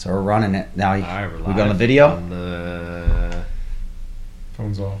So we're running it now. Right, we go on the video.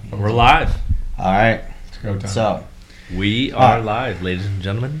 Phone's off. We're live. All right. It's go time. So we are live, ladies and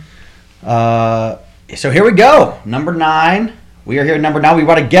gentlemen. So here we go. Number 9. We are here at number 9. We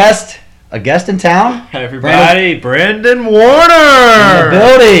brought a guest in town. Everybody, Brandon Warner in the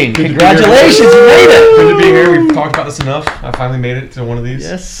building. Congratulations, you made it. Good to be here. We've talked about this enough. I finally made it to one of these.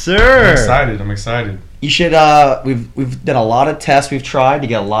 Yes, sir. I'm excited. You should. We've done a lot of tests. We've tried to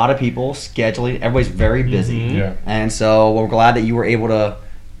get a lot of people scheduling. Everybody's very busy. Mm-hmm. Yeah. And so we're glad that you were able to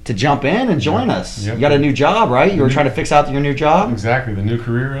jump in and join us. Yep. You got a new job, right? You were trying to fix out your new job. Exactly. The new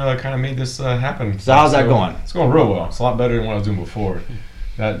career kind of made this happen. So how's that going? It's going real well. It's a lot better than what I was doing before.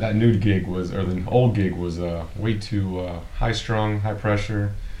 That new gig the old gig was way too high strung, high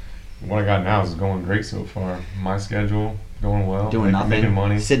pressure. What I got now is going great so far. My schedule going well. Doing nothing. Making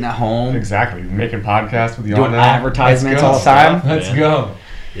money. Sitting at home. Exactly. Making podcasts with y'all doing now. advertisements all the time. Let's go.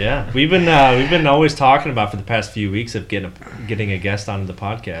 Yeah, we've been always talking about for the past few weeks of getting a guest onto the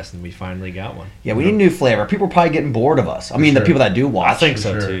podcast, and we finally got one. Yeah, we need new flavor. People are probably getting bored of us. I mean, the people that do watch. I think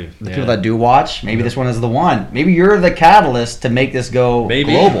so sure. too. The people that do watch, maybe this one is the one. Maybe you're the catalyst to make this go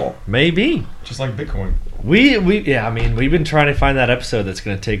global. Maybe. Just like Bitcoin. We've been trying to find that episode that's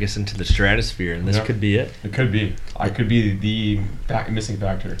going to take us into the stratosphere, and this could be it. It could be. I could be the missing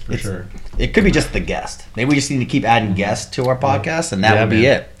factor for sure. It could be just the guest. Maybe we just need to keep adding guests to our podcast, and that would be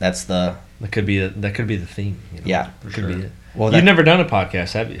it. That's the. That could be the theme. You know? Yeah, that could be it. Well, you've never done a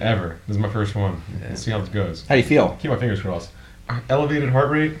podcast, have you? Ever. This is my first one. Yeah. Let's see how it goes. How do you feel? Keep my fingers crossed. Elevated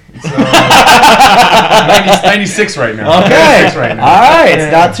heart rate. It's 96 right now. Okay. 96 right now. All right.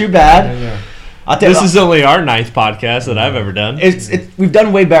 It's not too bad. Yeah. This is only our 9th podcast that I've ever done. We've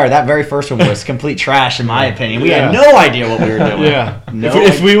done way better. That very first one was complete trash, in my opinion. We had no idea what we were doing. Yeah.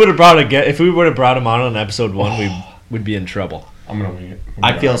 If we would have brought him on episode 1, we'd be in trouble. I'm gonna wing it.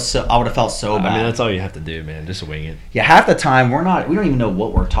 I would have felt so bad. I mean, that's all you have to do, man. Just wing it. Yeah, half the time we don't even know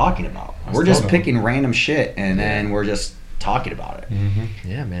what we're talking about. We're just picking random shit and then we're just talking about it. Mm-hmm.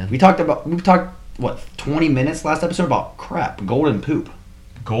 Yeah, man. We talked 20 minutes last episode about crap, golden poop.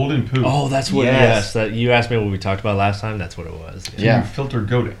 Golden poop. Oh, that's what. Yes. That you asked me what we talked about last time. That's what it was. Yeah. You filter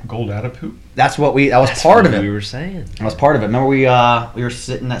gold out of poop? That was part of it. We were saying. That was part of it. Remember we were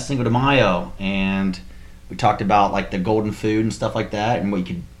sitting at Cinco de Mayo and we talked about like the golden food and stuff like that and what you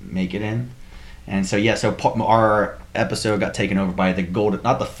could make it in. And so our episode got taken over by the golden,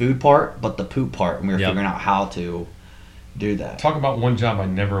 not the food part, but the poop part, and we were figuring out how to do that. Talk about one job I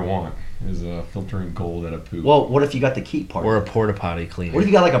never want is filtering gold out of poop. Well, what if you got the keep part? Or a porta potty cleaner. What if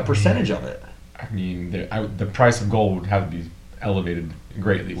you got like a percentage of it? I mean, the price of gold would have to be elevated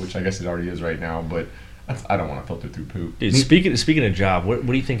greatly, which I guess it already is right now. But I don't want to filter through poop. Dude, speaking of job, what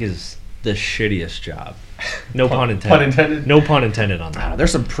do you think is the shittiest job? No pun intended. Pun intended? No pun intended on that.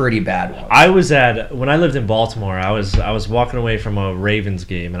 There's some pretty bad ones. When I lived in Baltimore, I was walking away from a Ravens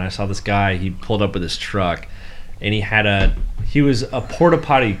game and I saw this guy. He pulled up with his truck, and he was a porta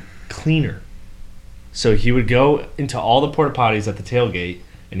potty cleaner. So he would go into all the porta potties at the tailgate,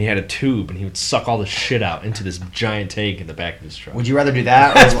 and he had a tube, and he would suck all the shit out into this giant tank in the back of his truck. Would you rather do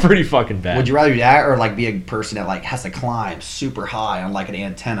that? That's pretty fucking bad. Would you rather do that or like be a person that like has to climb super high on like an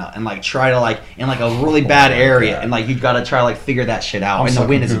antenna and like try to like in like a really bad area and like you got to try to like figure that shit out and the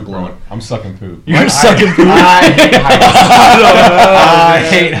wind isn't blowing? I'm sucking poop. You're sucking poop. I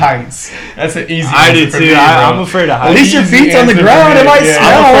hate heights. That's an easy one. I do for too. me, I'm afraid of heights. At least your feet's on the ground. It might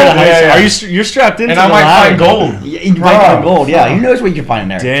smell. I'm afraid of heights. Yeah. You're strapped into And I might find gold. Yeah, you might find gold. Yeah, who knows what you can find in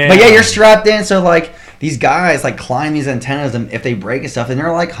there? Damn. But yeah, you're strapped in. So like these guys like climb these antennas, and if they break and stuff, and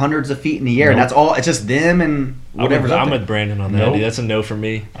they're like hundreds of feet in the air, and that's all. It's just them and whatever's up I'm there. with Brandon on that. Nope. Dude. That's a no for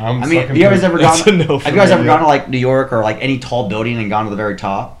me. I mean, have you guys ever gone? That's a no for Have you guys me, ever yeah. gone to like New York or like any tall building and gone to the very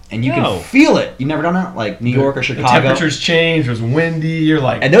top, and you No. can feel it? You never done that, like New York or The Chicago. temperatures change. It was windy. You're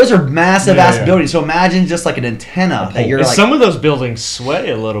like, And those are massive ass Yeah. buildings. So imagine just like an antenna that you're And like. some of those buildings sway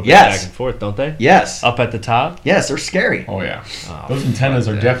a little bit Yes. back and forth, don't they? Yes. Up at the top. Yes, they're scary. oh yeah, Oh, those antennas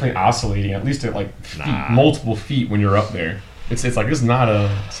are fuck definitely that. oscillating at least at like feet, Nah. multiple feet when you're up there. It's like it's not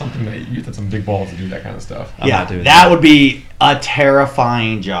something that you have to have some big balls to do that kind of stuff. I'm Yeah, not doing that would be a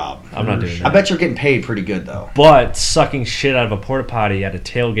terrifying job. I'm not doing I that. bet you're getting paid pretty good though. But sucking shit out of a porta potty at a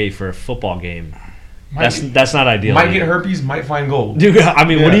tailgate for a football game, that's not ideal. Might either. get herpes. Might find gold. Dude, I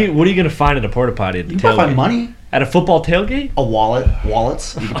mean, Yeah. what are you gonna find at a porta potty at the You can tailgate? probably find money. At a football tailgate?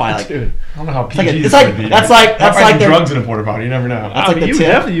 Wallets. You can buy like. Dude. I don't know how It's like, PG it's this like would be. that's like the, drugs in a porta potty. You never know. That's like the you tip.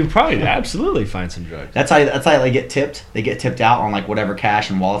 definitely, you probably absolutely find some drugs. That's how they get tipped. They get tipped out on like whatever cash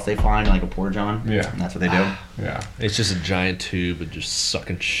and wallets they find in like a porta john. Yeah. And that's what they do. Yeah. It's just a giant tube and just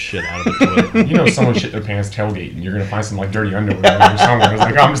sucking shit out of the toilet. You know, someone shit their pants tailgate, and you're gonna find some like dirty underwear or somewhere. It's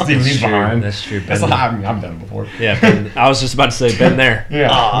like, I'm just leaving these behind. That's true. That's not, I mean, I've done it before. Yeah, I was just about to say, been there.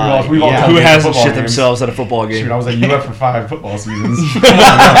 Yeah. We've all yeah. done Who it at hasn't football shit games. themselves at a football game? Shoot, I was at UF for 5 football seasons. It's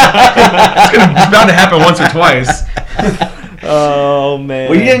bound to happen once or twice. Oh man.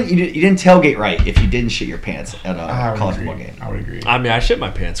 Well, you didn't tailgate right if you didn't shit your pants at a college football game. I would agree. I mean, I shit my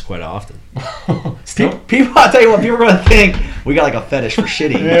pants quite often. Still? People, I'll tell you what, people are gonna think we got like a fetish for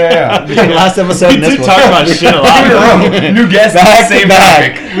shitting. Yeah. Between the last episode and this one. talk about shit a lot. New guest, Back to same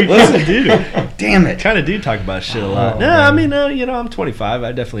back. topic. Listen, dude. Damn it. Kind of do talk about shit a lot. Oh, No, man. I mean, I'm 25.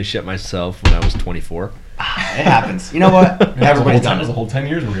 I definitely shit myself when I was 24. It happens. You know what? Everybody's done That was a it. whole 10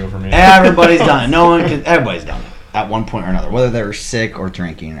 years ago for me. Everybody's done it. No one can. Everybody's done it at one point or another, whether they were sick or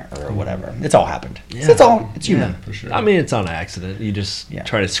drinking or whatever. It's all happened. It's human. For sure. I mean, it's on accident. You just Yeah.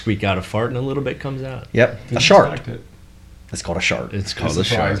 try to squeak out a fart and a little bit comes out. Yep. A Didn't shark. expect it. It's called a shark. It's called It a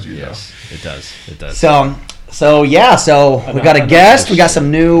shark. surprised you, though. Yes, it does. It does. So we got a enough guest. of We got this some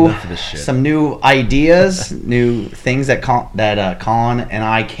shit. new Enough of this shit. ideas, new things that Colin and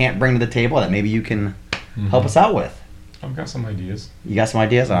I can't bring to the table that maybe you can help us out with. I've got some ideas. You got some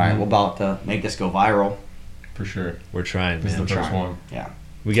ideas? All right, Mhm. we're about to make this go viral. For sure. We're trying, This man. is the first trying. one. Yeah.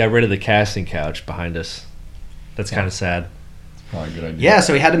 We got rid of the casting couch behind us. That's kind of sad. It's probably a good idea. Yeah,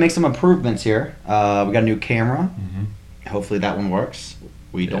 so we had to make some improvements here. We got a new camera. hmm Hopefully that one works.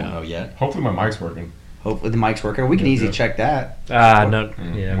 We don't Yeah. know yet. Hopefully my mic's working. Hopefully the mic's working. We can Yeah, easily yeah. check that. No.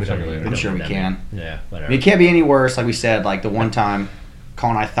 Mm, Yeah, we'll we check don't. it later. I'm sure we don't- can. Yeah, I whatever. mean, it can't be any worse. Like we said, like the one time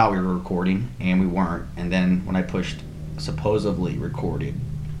Colin and I thought we were recording and we weren't. And then when I pushed supposedly recorded,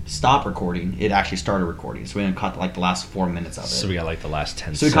 stop recording, it actually started recording. So we didn't cut like the last 4 minutes of it. So we got like the last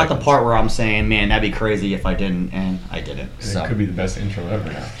 10 So we seconds. got the part where I'm saying, man, that'd be crazy if I didn't, and I didn't. And So It could be the best intro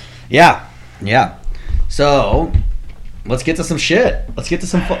ever now. yeah. So let's get to some shit. Let's get to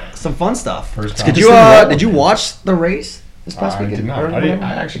some fun stuff. First Did topic. you Just in the row. did you watch the race this past I weekend? did not. Or I didn't.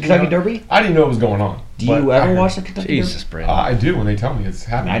 whatever? I actually Kentucky did not- Derby. I didn't know what was going on. Do but you I ever heard- watch the Kentucky Jesus, Derby? Brandon. I do when they tell me it's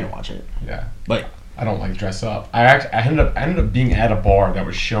I happening. didn't watch it, Yeah, but I don't like dress up. I ended up being at a bar that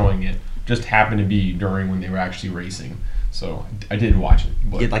was showing it. Just happened to be during when they were actually racing. So I did watch it.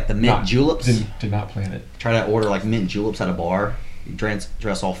 But get like the mint juleps. Did not plan it. Try to order like mint juleps at a bar. You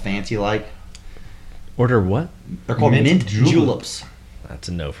dress all fancy like. Order what? They're called mint, Mint juleps. juleps. That's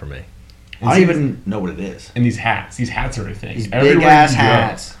a no for me. I don't even know what it is. And these hats. These hats are a thing. These Everywhere big ass you go-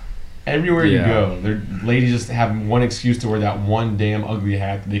 hats. Everywhere Yeah. you go, ladies just have one excuse to wear that one damn ugly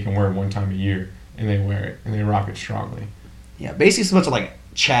hat that they can wear one time a year, and they wear it and they rock it strongly. Yeah, basically it's a bunch of like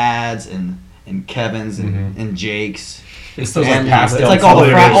Chads and Kevins and Jakes. It's those And like pastel. it's like all the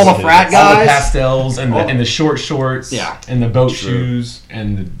frat all guys. the pastels and All- and the short shorts. Yeah. And the boat True. shoes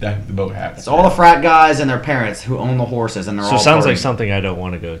and the boat hats. It's all the frat guys and their parents who own the horses, and they're So all it sounds like partying. something I don't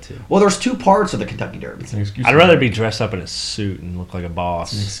want to go to. Well, there's two parts of the Kentucky Derby. It's an excuse. I'd to rather drink. be dressed up in a suit and look like a It's an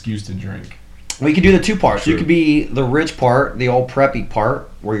boss. excuse to drink. We could do the two parts. You True. could be the rich part, the old preppy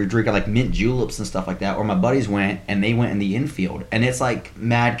part, where you're drinking like mint juleps and stuff like that. Or my buddies went, and they went in the infield, and it's like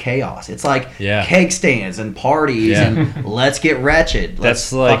mad chaos. It's like Yeah. keg stands and parties, Yeah. and let's get wretched.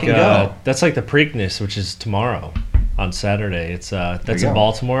 Let's That's like fucking go. that's like the Preakness, which is tomorrow on Saturday. It's that's you in go.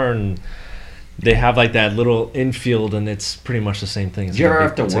 Baltimore, and they have like that little infield, and it's pretty much the same thing. It's Did you like a ever big-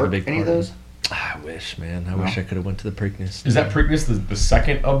 have to it's like a work big any of party. those? I wish, man. I No. wish I could have went to the Preakness. Is that Preakness the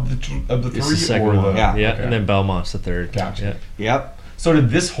second of the It's three? the second or one? the, Yeah. Yeah, okay. and then Belmont's the third. Gotcha. Yeah. Yep. So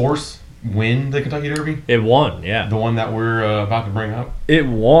did this horse win the Kentucky Derby? It won. Yeah. The one that we're about to bring up? It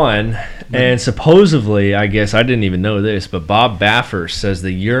won, and supposedly, I guess I didn't even know this, but Bob Baffer says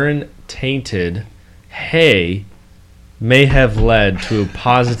the urine tainted hay may have led to a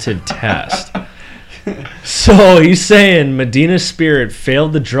positive test. So he's saying Medina Spirit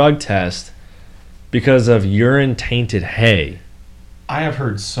failed the drug test because of urine tainted hay. I have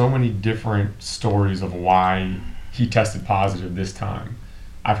heard so many different stories of why he tested positive this time.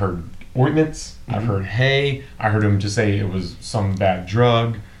 I've heard ointments, I've heard hay, I heard him just say it was some bad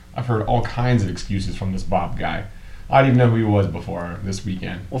drug. I've heard all kinds of excuses from this Bob guy. I didn't even know who he was before this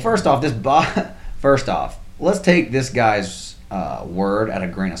weekend. Well, first off, let's take this guy's word at a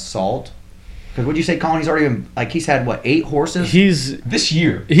grain of salt. Because would you say, Colin, he's already been, like, he's had, what, 8 horses? He's This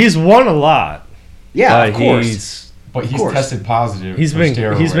year, won a lot. yeah, but of course. he's But he's course. tested positive. He's for been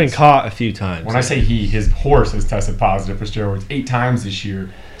steroids. caught a few times. When I say his horse has tested positive for steroids 8 times this year.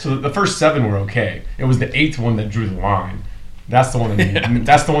 So the first 7 were okay. It was the 8th one that drew the line. That's the one that needed,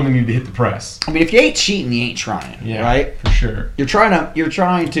 that's the one that needed to hit the press. I mean, if you ain't cheating, you ain't trying. Yeah, right? for sure. You're trying to That's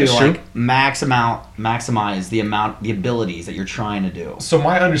true. like maximize the abilities that you're trying to do. So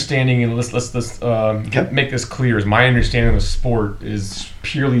my understanding, and let's make this clear, is my understanding of the sport is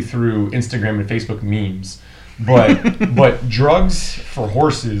purely through Instagram and Facebook memes. But drugs for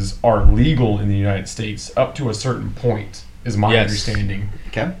horses are legal in the United States up to a certain point, is my Yes. understanding.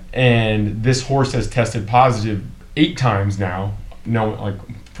 Okay. And this horse has tested positive 8 times now. No, like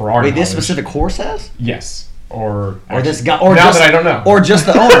for our Wait, this knowledge. specific horse has? Yes. Or This guy, or now just, that I don't know. or just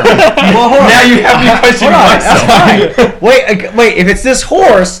the owner. Well, hold on. Now you have me questioning Hold on, myself. that's fine. Wait. If it's this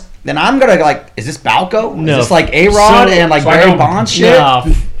horse, then I'm gonna like. Is this Balco? No. Is this like A-Rod So- and like so I Barry know- Bonds shit? Nah,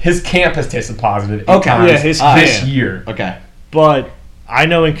 His camp has tested positive 8 Okay. times Yeah, his this camp. year. Okay. but I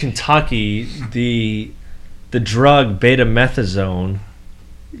know in Kentucky the drug betamethasone,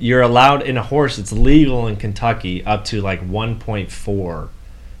 you're allowed in a horse. It's legal in Kentucky up to like 1.4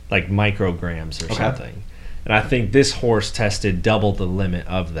 like micrograms or Okay. something. And I think this horse tested double the limit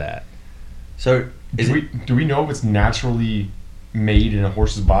of that. So is Do it? we know if it's naturally made in a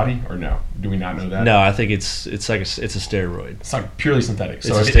horse's body or no? Do we not know that? No, I think it's like it's a steroid. It's like purely synthetic.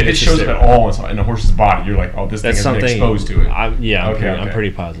 So It's if a it it's a shows up at steroid. all in a horse's body, you're like, oh, this thing That's has been something exposed to it. I'm Okay. pretty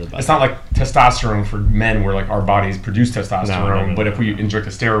positive about It's that. not like testosterone for men, where like our bodies produce testosterone. No. But if we inject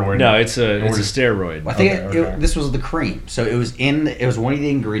a steroid, No, it's a we're it's a just- steroid. I think Okay. this was the cream. So it was it was one of the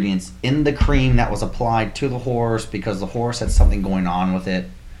ingredients in the cream that was applied to the horse because the horse had something going on with it.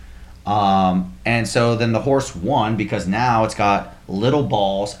 And so then the horse won because now it's got little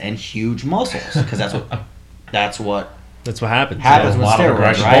balls and huge muscles because that's what That's what happens. happens a with lot of steroids,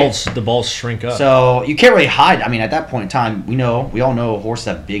 aggression. right? The balls shrink up. So you can't really hide. I mean, at that point in time, we all know horses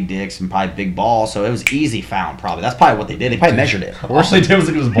have big dicks and probably big balls, so it was easy found. Probably that's probably what they did. They probably measured it. All they did was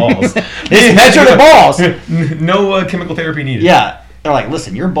look at his balls. They measured the balls. No chemical therapy needed. Yeah, they're like,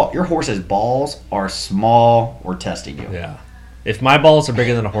 listen, your horse's balls are small. We're testing you. yeah. If my balls are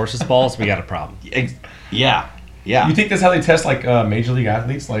bigger than a horse's balls, we got a problem. Yeah. Yeah. You think that's how they test like major league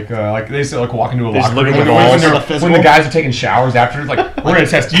athletes? Like they say like walk into a They just locker room look at when, the balls. when, The they're- physical? when the guys are taking showers after. Like we're gonna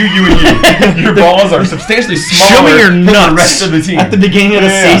test you and you. Your balls are substantially smaller Show me your than the nuts. rest of the team. At the beginning of the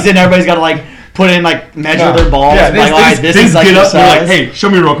Yeah. season, everybody's got to like put in like measure their balls. Yeah, like, all right, this is like get your up. They're like, size. hey, show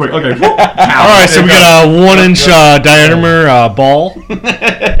me real quick. Okay. All right, so we got a 1-inch diameter ball.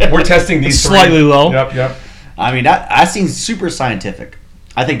 We're testing these Slightly three. low. Yep. I mean, that seems super scientific.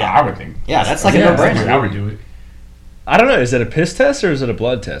 I think that. I would think. Yeah, that's like Yeah, a no-brainer. I would do it. I don't know. Is it a piss test or is it a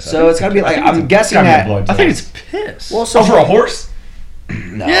blood test? So it's gotta be like I'm guessing gotta be a that. blood I think test. it's piss. Well, So for a horse,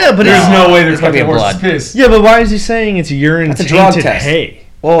 no. Yeah, but there's no way It's there's gotta gonna be be a horse's blood. piss. yeah, but why is he saying it's urine That's a drug tainted test. hay?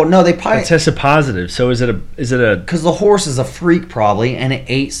 Well, no, they probably It tested positive. So is it a because the horse is a freak probably, and it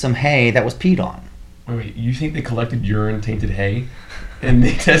ate some hay that was peed on. Wait, you think they collected urine tainted hay, and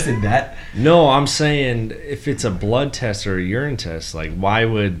they tested that? No, I'm saying if it's a blood test or a urine test, like why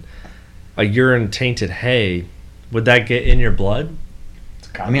would a urine tainted hay, would that get in your blood?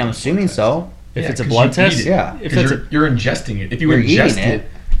 I mean, I'm assuming so. If Yeah, it's a 'cause blood you test, eat it. Yeah. If 'Cause it's you're ingesting it. If you You're ingest eating it,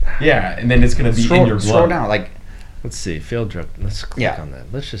 yeah, and then it's gonna be in your blood. Scroll down, like let's see, field drug. Let's click Yeah. on that.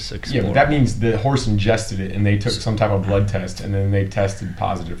 Let's just explore. Yeah, but that means the horse ingested it, and they took some type of blood test, and then they tested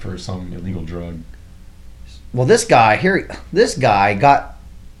positive for some illegal drug. well, this guy got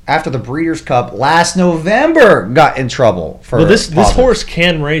after the Breeders' Cup last November got in trouble for. well, this positive. horse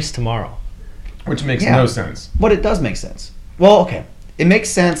can race tomorrow. Which makes Yeah. no sense. But it does make sense. Well, okay, it makes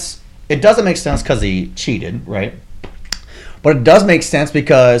sense. It doesn't make sense because he cheated, right? But it does make sense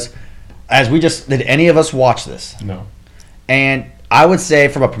because, did any of us watch this? No. And I would say,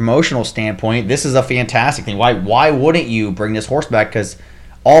 from a promotional standpoint, this is a fantastic thing. Why wouldn't you bring this horse back? Because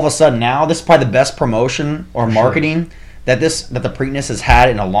all of a sudden now, this is probably the best promotion or marketing that the Preakness has had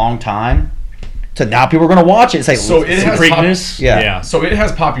in a long time. So now people are going to watch it and say, So it has Preakness, Yeah. So it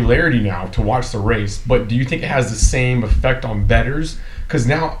has popularity now to watch the race, but do you think it has the same effect on bettors? Because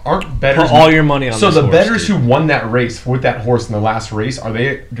now aren't bettors Put all your money on So this the horse, bettors dude. who won that race with that horse in the last race,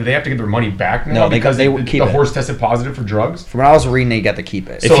 do they have to get their money back now No, they because keep the it. horse tested positive for drugs? From what I was reading, they got to keep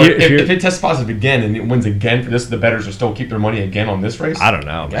it. So If you're- if it tests positive again and it wins again for this, the bettors will still keep their money again on this race? I don't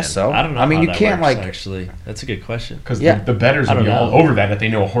know, man. guess so. I don't know. I mean, how you that can't, works, like- actually. That's a good question. Because Yeah. the bettors I will be don't all know. over that if they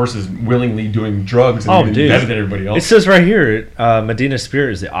know a horse is willingly doing drugs and Oh, even dude. better than everybody It else. says right here, Medina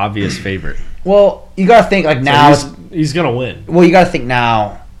Spirit is the obvious favorite. Well, you got to think like now. So he's gonna win. Well, you got to think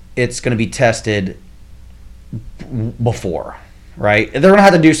now. It's going to be tested before, right? They're going to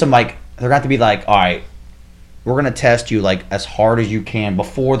have to do some like. They're going to have to be like, all right, we're gonna test you like as hard as you can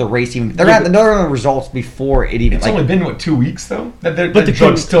before the race even. They're gonna results before it even. It's like, only been what 2 weeks though. But the the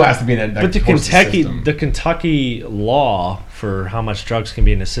drug still has to be in that. But system. the Kentucky law for how much drugs can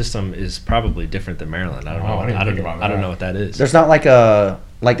be in the system is probably different than Maryland. I don't know. I don't know what that is. there's not like a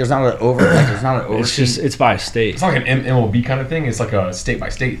there's not an over It's just it's by state. It's not like an MLB kind of thing. It's like a state by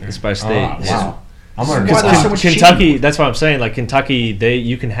state thing. It's by state. Oh, wow. I'm learning. Why there's so much Kentucky. cheating? That's what I'm saying. Like Kentucky,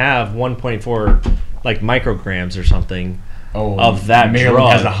 you can have 1.4 like micrograms or something of that Maryland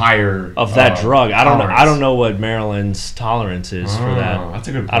drug. has a higher of that drug. I don't know. tolerance. I don't know what Maryland's tolerance is for that. That's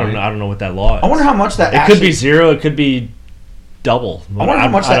a good point. I don't know what that law is. I wonder how much that It could be 0. It could be double. I wonder how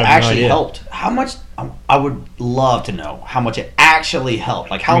much that have no actually idea. helped. How much? I would love to know how much it actually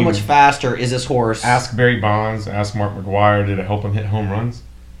helped. Like how much faster is this horse? Ask Barry Bonds. Ask Mark McGwire. Did it help him hit home runs?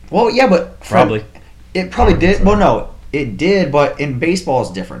 Well, yeah, but Probably. It probably did. so. Well, no, it did. But in baseball,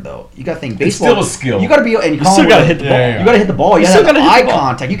 it's different though. You got to think It's baseball. still a skill. You got to be. And You still got to hit the ball. Yeah. You got to hit the ball. You got still to have gotta hit eye the ball.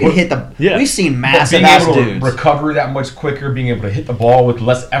 contact. You can hit the. Yeah. We've seen But massive being ass able to dudes. recover that much quicker, being able to hit the ball with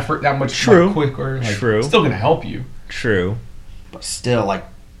less effort that much True. quicker, like, True. it's still going to help you. True. But still, like,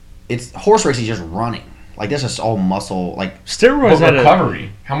 it's horse racing is just running. Like this is all muscle. Like Steroids But had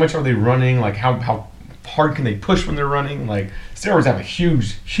recovery, how much are they running? Like how hard can they push when they're running? Like steroids have a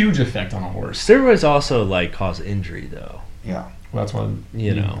huge effect on a horse. steroids also like cause injury though. yeah. Well, that's why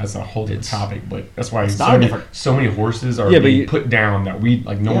that's a whole different topic. But that's why so many horses are being put down that we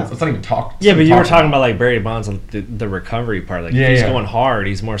like. No one's. Let's not even talk. Yeah, but you were talking about like Barry Bonds, like the recovery part. Like if he's Yeah. going hard,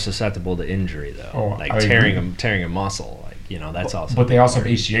 he's more susceptible to injury though. Oh, like I tearing agree. a muscle. Like that's also. But they also have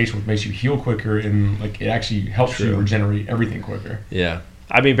HGH, which makes you heal quicker, and like it actually helps you regenerate everything quicker. Yeah.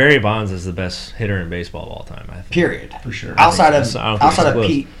 I mean, Barry Bonds is the best hitter in baseball of all time, I think. Period. For sure. Outside I don't think of it's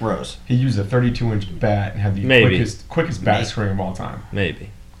Pete Rose. He used a 32-inch bat and had the quickest bat screen of all time. Maybe.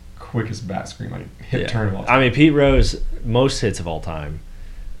 Quickest bat screen, like hit turn of all time. I mean, Pete Rose, most hits of all time.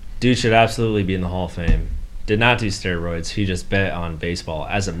 Dude should absolutely be in the Hall of Fame. Did not do steroids. He just bet on baseball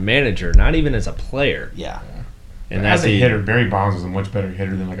as a manager, not even as a player. Yeah. And as a hitter, Barry Bonds was a much better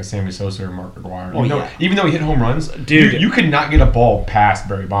hitter than like a Sammy Sosa or Mark McGwire. Even though he hit home runs, dude, you could not get a ball past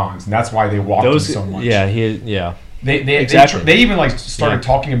Barry Bonds, and that's why they walked him so much. Yeah, exactly. They even like started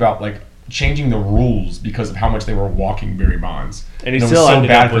talking about like changing the rules because of how much they were walking Barry Bonds. And he still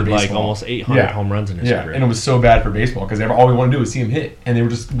ended up with like almost 800 home runs in his career. And it was so bad for baseball because all we wanted to do was see him hit, and they were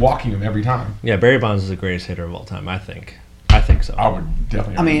just walking him every time. Yeah, Barry Bonds is the greatest hitter of all time. I think so. I would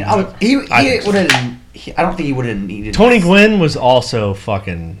definitely. I mean, he would have. I don't think he would have needed. Tony Gwynn was also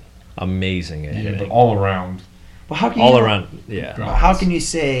fucking amazing at hitting. But all around. Well, how can around, yeah. How can you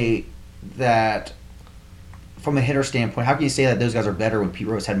say that from a hitter standpoint? How can you say that those guys are better when Pete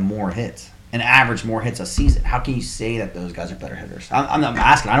Rose had more hits and averaged more hits a season? How can you say that those guys are better hitters? I'm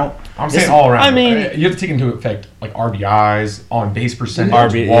asking. I'm saying all around. I mean, you have to take into effect like RBIs, on base percentage,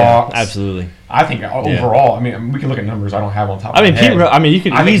 walks. Yeah, absolutely. I think overall, I mean, we can look at numbers. I don't have on top. I mean, of my head. Pete Rose, I mean, you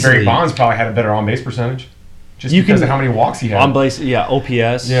could I easily. think Barry Bonds probably had a better on base percentage, just because of how many walks he had. On base, yeah,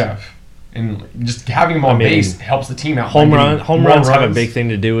 OPS. Yeah, and just having him on base helps the team out. Home runs have a big thing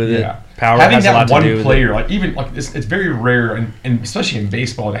to do with it. Yeah. Power having has a lot that one to do with player, it. like even like it's very rare, and especially in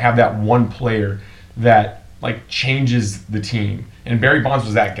baseball, to have that one player that like changes the team. And Barry Bonds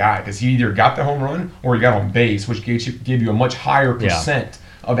was that guy because he either got the home run or he got on base, which gave you a much higher percent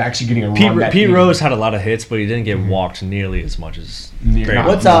of actually getting a run. Pete Rose had a lot of hits, but he didn't get walked nearly as much as Barry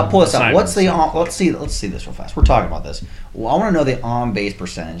Let's Bonds. pull this up. Let's see this real fast. We're talking about this. Well, I want to know the on base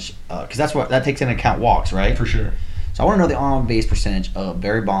percentage because that takes into account walks, right? For sure. So I want to know the on base percentage of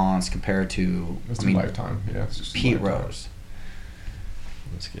Barry Bonds compared to lifetime. Yeah, it's just Pete lifetime. Rose.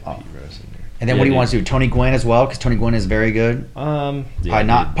 Let's get Pete Rose in there. And then what do you want to do? Tony Gwynn as well, because Tony Gwynn is very good. Yeah, Probably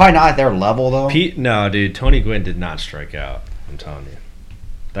not at their level though. No, dude. Tony Gwynn did not strike out. I'm telling you,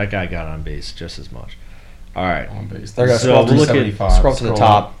 that guy got on base just as much. All right, On base. There you go. So Scroll to the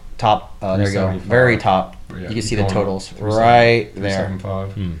top. There you go. 375. Very top. Yeah, You can keep see the going. totals right there.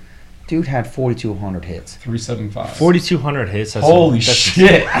 375. Dude had 4,200 hits. 375. 4,200 hits. Holy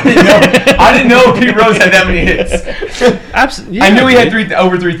shit! I didn't know Pete Rose had that many hits. Absolutely. I knew he had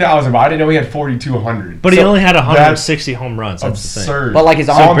over 3,000, but I didn't know he had 4,200. But he only had 160 home runs. That's absurd. the thing. But like his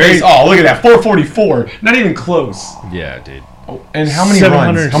On base. Oh, look at that! 444. Not even close. Yeah, dude. Oh, and how many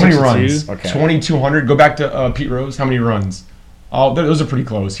runs? How many runs? 762? Okay. 2,200. Go back to Pete Rose. How many runs? Oh, those are pretty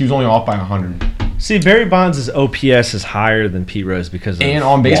close. He was only off by 100. See, Barry Bonds' OPS is higher than Pete Rose because of And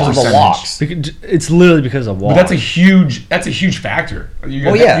on base Because of the percentage. walks. It's literally because of walks. But that's a huge factor. You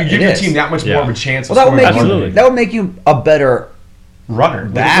Well, yeah, you give it your is. team that much Yeah. more of a chance. Well, of scoring Absolutely. that would make you a better runner.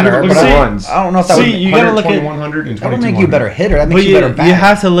 Batter, Look but at the I runs. don't know if that See, would. you gotta look at 100 and That would make you a better hitter. That makes But you a better batter. you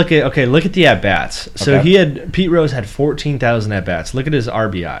have to look at the at bats. So Okay. Pete Rose had 14,000 at bats. Look at his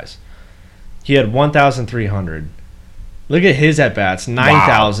RBIs. He had 1,300. Look at his at bats,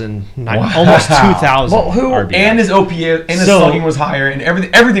 9,000, almost 2,000. Well, who- RBIs. And his OPS and his slugging was higher, and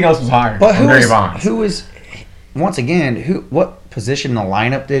everything else was higher. But on Barry Bonds. who was once again what position in the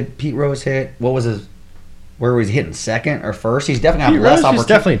lineup did Pete Rose hit? What was his? Where was he hitting, second or first? He's definitely Pete gonna have Rose less is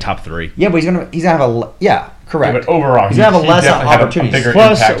opportunity. definitely top 3. Yeah, but he's gonna have a correct. Yeah, but overall, he's gonna have a less definitely had opportunities. bigger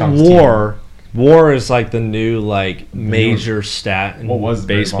Plus, impact on his team. WAR is like the new major stat in What was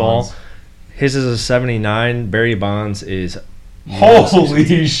Barry baseball. Bonds? His is a 79. Barry Bonds is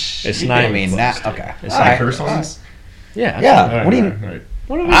Holy shit! It's not. I mean that. Okay. It's All not right. curse on this. Yeah. Yeah. What do you? Right.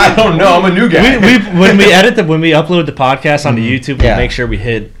 What are we I don't know. I'm a new guy. when we upload the podcast onto YouTube, we'll Yeah. make sure we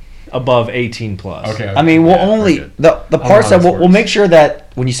hit above 18 plus. Okay. I mean, we'll yeah, only we're good. the know parts how that this we'll works. make sure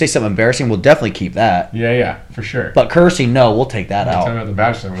that when you say something embarrassing, we'll definitely keep that. Yeah, for sure. But cursing, no, we'll take that I'm talking out. about The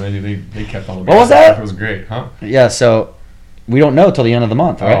Bachelor when they kept all the. What was bad stuff. that? It was great, huh? Yeah. So we don't know till the end of the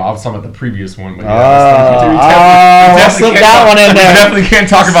month, Oh, right? I was talking about the previous one. But Let's slip that one in there. We definitely can't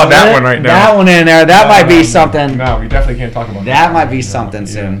talk about that one right now. That one in there. That might be No, something. No, we definitely can't talk about that. That might be No, something yeah.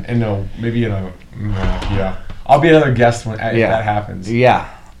 soon. And no, maybe yeah. I'll be another guest if that happens. Yeah.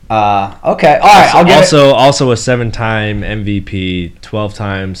 Okay. All right. I'll get it. Also a 7-time MVP,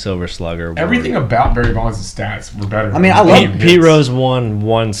 12-time Silver Slugger. award. Everything about Barry Bonds' stats were better. I mean, than I love his Pete hits. Rose won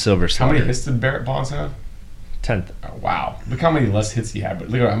 1 Silver How Slugger. many hits did Barry Bonds have? 10th. Oh, wow. Look how many less hits he had, but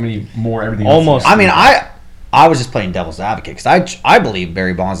look at how many more everything Almost. else. I mean, I was just playing devil's advocate because I believe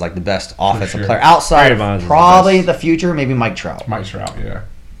Barry Bonds is like the best offensive sure. player outside Barry Bonds of is probably the the future, maybe Mike Trout. Mike Trout, yeah.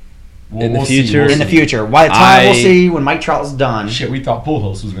 In the we'll see, future- we'll In the see. future, by the time we'll see when Mike Trout's done, Shit, we thought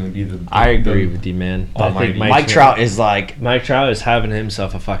Pujols was going to be the. I agree with you, man. I Almighty. think Mike Trout is like Mike Trout is having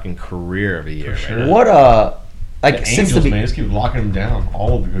himself a fucking career of a year. For sure. Right now. what a like The since Angels, the man, just keep locking him down.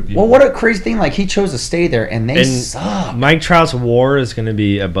 All of the good people. well, what a crazy thing! Like he chose to stay there, and they And suck. Mike Trout's WAR is going to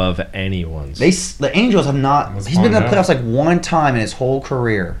be above anyone's. The Angels have not. Let's He's been in the find playoffs like one time in his whole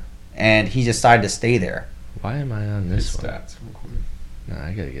career, and he decided to stay there. Why am I on His this one? stats. Real quick. No,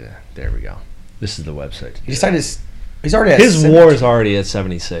 I gotta get it. There we go. This is the website. He decided he's already at His 70. WAR is already at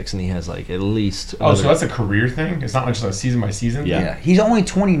 76, and he has like at least. Oh, so another- that's a career thing? It's not just a season by season? Yeah. Yeah, he's only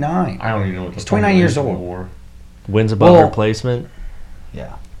 29. I don't even know what the He's 29 years old. War. wins above Well- replacement.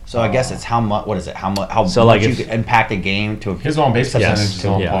 Yeah. So I guess it's how much. What is it? How So, much like, you if- could impact a game to. His on base Yes. percentage is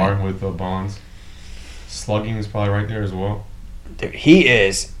on Yeah. par with Bonds. Slugging is probably right there as well. Dude, he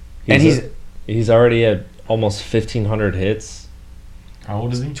is, and he's He's already at almost 1,500 hits. How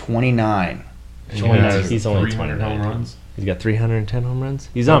old is he? 29. And he 29. has He's only 300 29. home runs. He's got 310 home runs.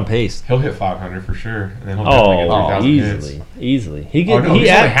 He's on pace. He'll hit 500 for sure, and then he'll definitely get Oh, 3,000 easily, hits. easily. He Oh get no, he he's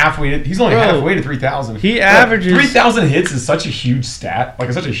a- only halfway. He's only Bro, halfway to 3,000. he averages- 3,000 hits is such a huge stat, like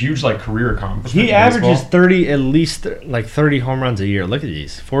it's such a huge career accomplishment. He in averages baseball. 30 at least like 30 home runs a year. Look at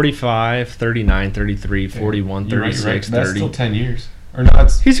these. 45, 39, 33, 41, You're right, 36, That's 30. still 10 years. Or no,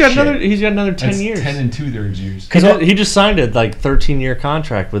 that's He's got shit. another 10 That's years. 10 and 2/3 years. Because he just signed a like 13-year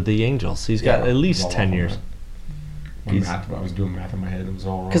contract with the Angels. He's got Yeah. at least Well, 10 years. I was doing math in my head. It was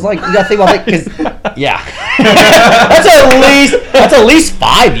all wrong. Because like you gotta think about it. Because yeah, that's at least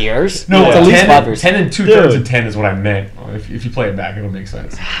 5 years. no, that's at least 10, 5 years. 10 and 2/3 Dude. of 10 is what I meant. If you play it back, it'll make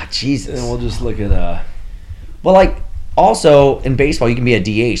sense. Ah, Jesus. And we'll just look at Well, like also in baseball, you can be a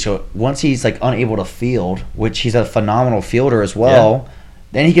DH. So once he's like unable to field, which he's a phenomenal fielder as well,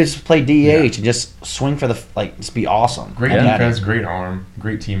 then he can just play DH and just swing for the just be awesome. Great Yeah. defense, great arm,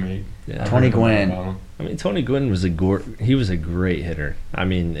 great teammate. Yeah. I've Tony heard Gwynn. about him. I mean, Tony Gwynn was he was a great hitter. I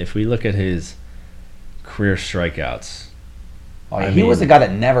mean, if we look at his career strikeouts, Oh, yeah, I he mean, was the guy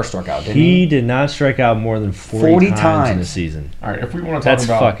that never struck out, didn't he he? did not strike out more than 40 40 times in a times. season. All right, if we want to talk That's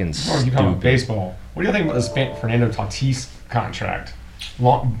about fucking if we want to keep talking about stupid. baseball, what do you think about this Fernando Tatis contract?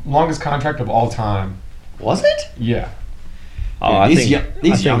 Longest contract of all time. Was it? Yeah. Oh, Dude, I think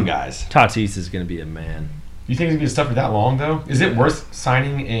these young guys. Tatis is going to be a man. You think he's gonna be stuck for that long though? Is it worth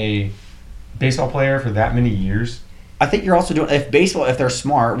signing a baseball player for that many years? I think you're also doing if they're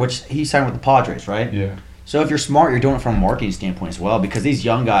smart, which he signed with the Padres, right? Yeah. So if you're smart, you're doing it from a marketing standpoint as well, because these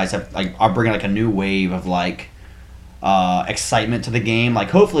young guys are bringing like a new wave of excitement to the game. Like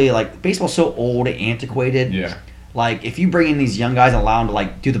hopefully, like baseball's so old and antiquated. Yeah. Like if you bring in these young guys and allow them to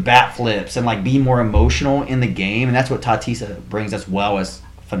like do the bat flips and like be more emotional in the game, and that's what Tatis brings as well as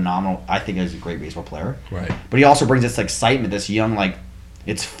phenomenal. I think he's a great baseball player. Right. But he also brings this excitement, this young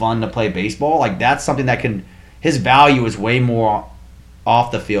it's fun to play baseball. Like that's something that his value is way more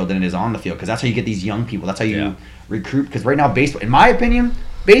off the field than it is on the field because that's how you get these young people. That's how you Yeah. recruit. Because right now, baseball, in my opinion,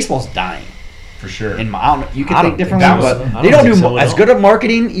 baseball's dying. For sure. And I don't know, you I can don't think differently, think but so. I they don't don't do think so at as all. good at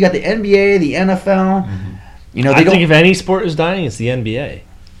marketing. You got the NBA, the NFL. You know, they I don't. think if any sport is dying, it's the NBA.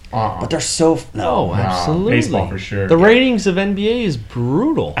 But they're so No, absolutely. Baseball for sure. The ratings of NBA is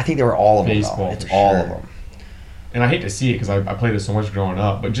brutal. I think they were all of them. Baseball Though. It's for all sure. of them. And I hate to see it because I played this so much growing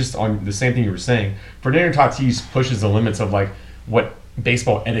up, but just on the same thing you were saying, Fernando Tatis pushes the limits of like what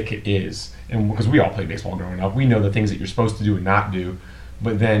baseball etiquette is. And because we all played baseball growing up, we know the things that you're supposed to do and not do.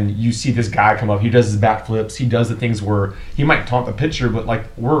 But then you see this guy come up, he does his bat flips, he does the things where he might taunt the pitcher, but like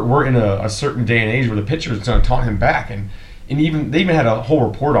we're in a certain day and age where the pitcher is going to taunt him back. And even they even had a whole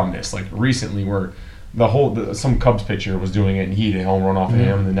report on this like recently where some Cubs pitcher was doing it and he hit a home run off of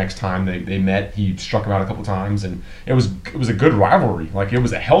him. The next time they met, he struck him out a couple times, and it was a good rivalry. Like it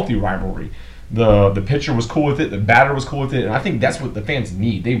was a healthy rivalry. The pitcher was cool with it, the batter was cool with it, and I think that's what the fans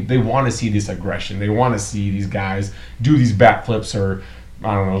need. They want to see this aggression. They want to see these guys do these bat flips or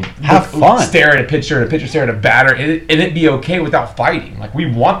I don't know, Have fun. Stare at a pitcher and a pitcher stare at a batter, and it be okay without fighting. Like we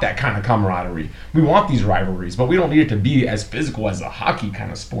want that kind of camaraderie. We want these rivalries, but we don't need it to be as physical as a hockey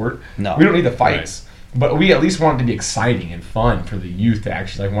kind of sport. No. We don't need the fights. But we at least want it to be exciting and fun for the youth to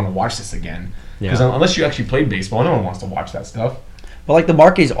actually like want to watch this again. Because Yeah. unless you actually played baseball, no one wants to watch that stuff. But like the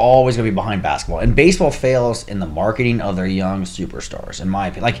market is always going to be behind basketball, and baseball fails in the marketing of their young superstars. In my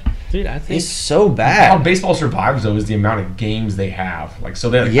opinion, like Dude, I think it's so How bad. baseball survives though is the amount of games they have. Like so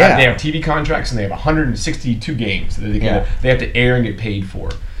they Yeah. they have TV contracts and they have 162 games that they have to air and get paid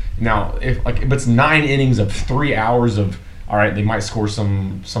for. Now if it's 9 innings of 3 hours of all right, they might score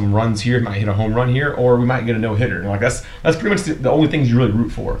some runs here, might hit a home run here, or we might get a no hitter. Like that's pretty much the only things you really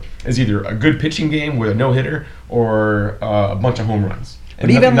root for is either a good pitching game with a no hitter or a bunch of home runs. But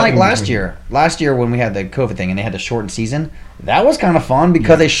even like last year when we had the COVID thing and they had the shortened season, that was kind of fun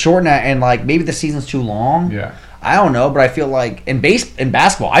because they shortened that and like maybe the season's too long. Yeah. I don't know, but I feel like in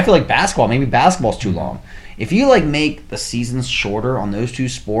basketball, I feel like maybe basketball's too long. If you like make the seasons shorter on those two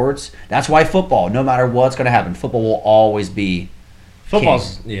sports, that's why football, no matter what's going to happen, football will always be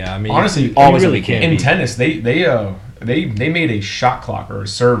football's. king. Yeah, I mean, honestly, always really gonna be can't. in be. tennis, they made a shot clock or a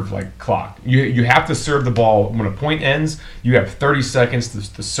serve like clock. You have to serve the ball when a point ends. You have 30 seconds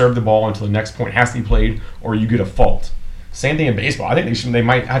to serve the ball until the next point has to be played, or you get a fault. Same thing in baseball. I think they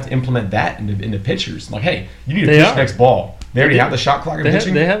might have to implement that into pitchers. Like, hey, you need to pitch next ball. They already have the shot clock in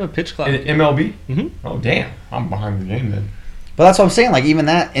pitching. They have a pitch clock. in MLB. Mhm. Oh damn, I'm behind the game then. But that's what I'm saying. Like even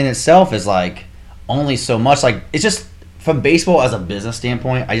that in itself is like only so much. Like it's just from baseball as a business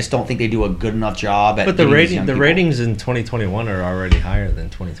standpoint, I just don't think they do a good enough job at. But the getting these young people. ratings in 2021 are already higher than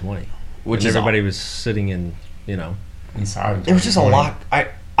 2020, which and is everybody was sitting in, Inside. It was just a lot.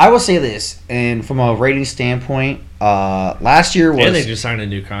 I will say this, and from a rating standpoint, last year was and they just signed a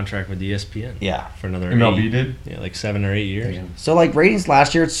new contract with ESPN. yeah. For another MLB 8, did. yeah, like 7 or 8 years. So like ratings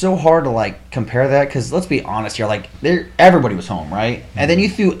last year, it's so hard to like compare that because let's be honest here, like everybody was home, right? And then you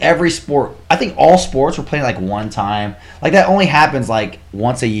threw every sport. I think all sports were playing like one time. Like that only happens like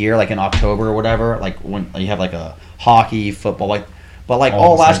once a year, like in October or whatever. Like when you have like a hockey, football, like. But like All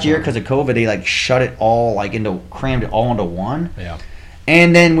all at the last same year time. because of COVID, they like shut it all like crammed it all into one. Yeah.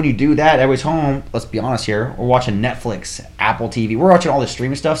 And then when you do that, everybody's home. Let's be honest here. We're watching Netflix, Apple TV. We're watching all this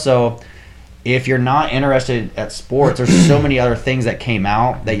streaming stuff. So if you're not interested at sports, there's so many other things that came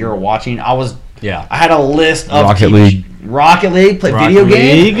out that you're watching. I had a list of Rocket TV League. Rocket League, play Rocket video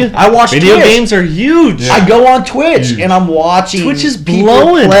League. games. I watch Video Twitch. games are huge. I go on Twitch Huge. and I'm watching. Twitch is people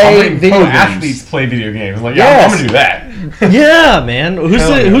blowing. play How video many games. athletes play video games? I'm like, Yes. I'm gonna do that. Yeah, man. Hell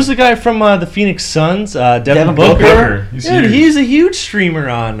yeah. Who's the guy from the Phoenix Suns? Devin Devin Booker. Booker. He's Dude, huge. he's a huge streamer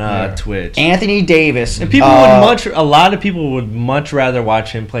on Yeah. Twitch. Anthony Davis. And people a lot of people would much rather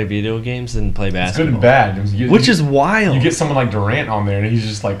watch him play video games than play It's good basketball. and bad. Which is wild. You get someone like Durant on there, and he's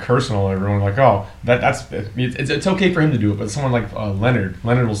just like cursing all everyone. Like, oh, it's okay for him to do it, but someone like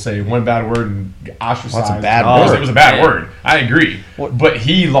Leonard will say one bad word and get ostracized. What's a bad It word? was a bad Yeah. word. I agree. What- But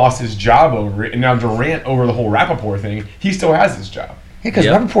he lost his job over it, and now Durant over the whole Rappaport thing. He still has his job. because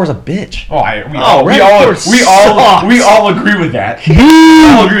Yep. Rappaport's a bitch. We all agree with that. We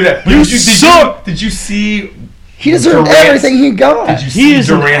all agree with that. But did you see? He deserved Durant's- everything he got. Did you He see is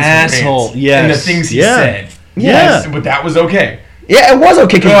an Durant's asshole. rants Yes. and the things he Yeah. said? Yeah. Yes, but that was okay. Yeah, it was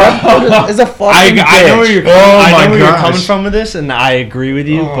okay because Rappaport is a fucking bitch. I know where you're, Oh I my know where you're gosh. coming from with this, and I agree with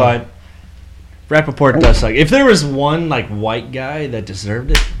you, Oh. but Rappaport does suck. If there was one like white guy that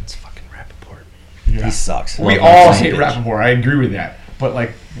deserved it, it's fucking Rappaport. Yeah. He sucks. We Love all him. hate Rappaport. I agree with that. But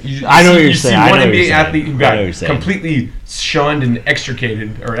like, I know what you're you saying. see I one know what NBA you're saying. athlete who I know got what you're saying. completely shunned and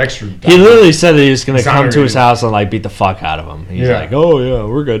extricated or extra. He literally said that he was going to come to his Exonerated. house and like beat the fuck out of him. He's Yeah. like, "Oh yeah,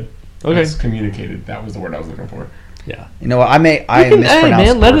 we're good." Okay. It's communicated. That was the word I was looking for. Yeah. You know what? I can- mispronounce hey,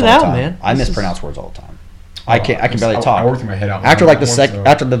 man, let words it all the out, time. man. I This is- mispronounce words all the time. I can barely I talk. worked my head out. After like the second,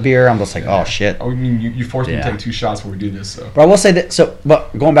 after the beer, I'm just like, oh shit. I mean, you forced me Yeah. to take 2 shots before we do this. So But I will say that. So,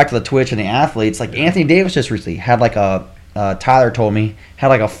 but going back to the Twitch and the athletes, like Anthony Davis just recently had like a Tyler told me had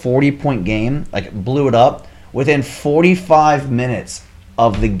like a 40-point game, like blew it up within 45 minutes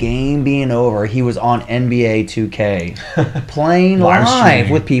of the game being over. He was on NBA 2K playing Live live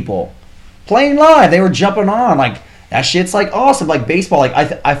streaming. with people, playing live. They were jumping on like that. Shit's like awesome. Like baseball. Like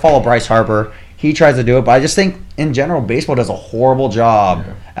I follow Bryce Harper. He tries to do it, but I just think in general, baseball does a horrible job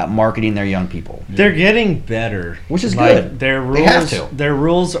at marketing their young people. They're getting better, Which is like, good. Their rules, They have to. Their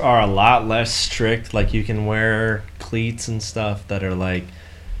rules are a lot less strict. Like you can wear cleats and stuff that are like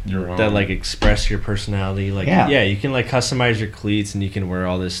that like express your personality. Like Yeah. you can like customize your cleats and you can wear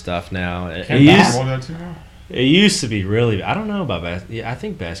all this stuff now. It Can't used, basketball do that too now? it used to be really. I don't know about basketball. Yeah, I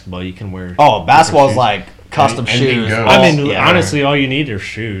think basketball you can wear. Oh, basketball is shoes. like custom Anything shoes. goes. I mean, Yeah. honestly, all you need are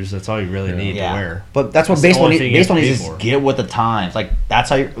shoes. That's all you really need Yeah. to wear. But that's what That's the baseball only needs. thing you have Baseball to needs pay to for. get with the times. Like that's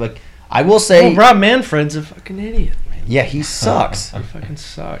how you like. I will say, Well, Rob Manfred's a fucking idiot. Man. yeah, he sucks. He fucking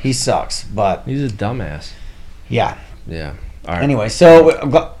sucks. He sucks. But He's a dumbass. yeah. Yeah. All right. Anyway,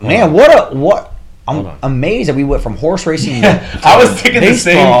 so man, what? Hold I'm on. amazed that we went from horse racing. to I was thinking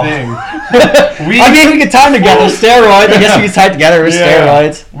baseball. the same thing. I mean, we could time together. Steroids. I guess we could time together with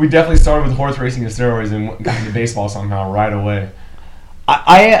steroids. We definitely started with horse racing and steroids and got into baseball somehow right away.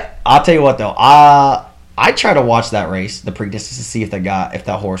 I'll tell you what though. I try to watch that race, the Preakness, to see if that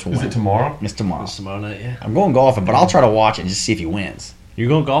horse will Is win. it tomorrow? It's tomorrow. It's tomorrow night, yeah. I'm going golfing, but I'll try to watch it and just see if he wins. You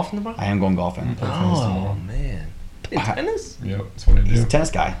going golfing tomorrow? I am going golfing. Oh, man. Play tennis? Yep, that's what I He's do. a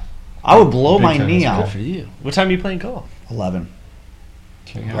tennis guy. I would blow Big my tennis knee guy. Good out. for you. What time are you playing golf? 11.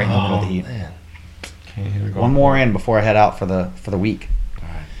 Can't hit Right in a the middle golf. of the heat. Man. Can't hit a golf One more ball. in before I head out for the week. All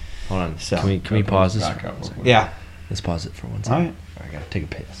right. Hold on. So- Can we pause this? Back up real quick. Yeah. Let's pause it for 1 All second. right. I gotta take a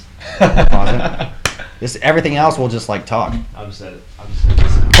piss. Pause it. This everything else we'll just like talk. I'll just edit.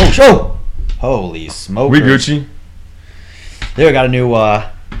 This. Oh, show! Holy smokers! We Gucci. There we got a new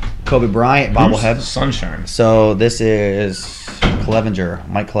Kobe Bryant bobblehead. Sunshine. So this is Clevenger,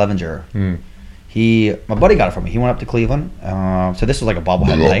 Mike Clevenger. Hmm. My buddy got it from me. He went up to Cleveland. So this was like a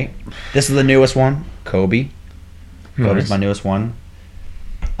bobblehead night. This is the newest one, Kobe. Kobe's Nice. my newest one.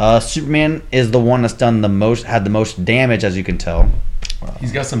 Superman is the one that's had the most damage, as you can tell.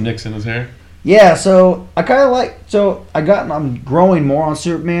 He's got some nicks in his hair. Yeah, so I'm growing more on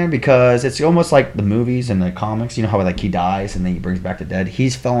Superman because it's almost like the movies and the comics. You know how like he dies and then he brings back the dead.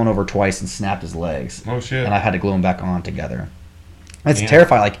 He's fallen over twice and snapped his legs, Oh shit. and I had to glue them back on together. It's Damn.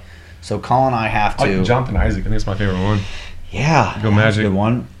 terrifying. Like, so Colin and I have I like to. Jonathan Isaac. I think it's my favorite one. Yeah, Go that's Magic. a good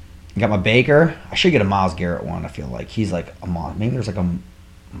one. You got my Baker. I should get a Miles Garrett one. I feel like he's like a maybe there's like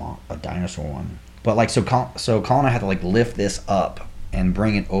a dinosaur one. But like so Colin and I had to like lift this up and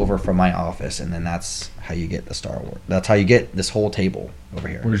bring it over from my office, and then that's how you get the Star Wars. That's how you get this whole table over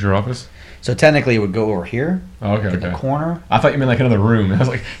here. Where's your office? So technically, it would go over here, Oh, okay, in the okay. corner. I thought you meant like another room. I was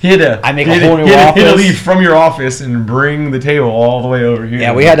like, he had to. I make he a had to- whole new he had to office. leave from your office and bring the table all the way over here.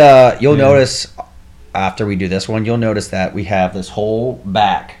 Yeah, we had you'll Yeah. notice after we do this one, you'll notice that we have this whole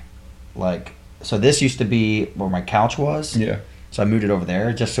back, like so. This used to be where my couch was. Yeah. So I moved it over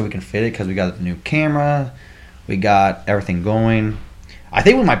there just so we can fit it because we got the new camera, we got everything going. I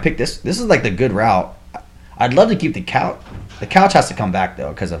think we might pick this. This is like the good route. I'd love to keep the couch. The couch has to come back though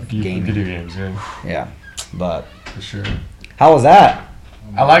because of gaming. Video games, yeah, Yeah, but for sure. how was that?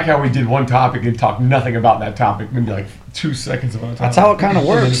 I like how we did one topic and talked nothing about that topic. Maybe like 2 seconds about it. That's how it kinda And then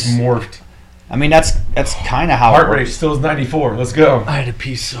works. just morphed. I mean, that's kind of how Heart it rate works. still is 94. Let's go. I had to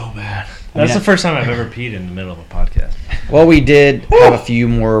pee so bad. mean, That's the first time I've ever peed in the middle of a podcast. Well, we did have a few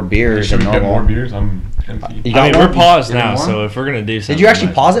more beers Should than we get more normal. beers? I'm empty. You I got mean, one? we're paused You got now, one? so if we're gonna do something, Did you actually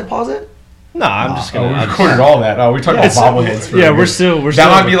like- pause it? Pause it? No, I'm just Oh, gonna. we I'm recorded just- all that. Oh, we talked Yeah, about bobbleheads. For yeah, a we're bit. still. That still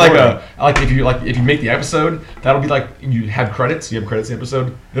might be like recording. if you make the episode, that'll be like you have credits. You have credits in the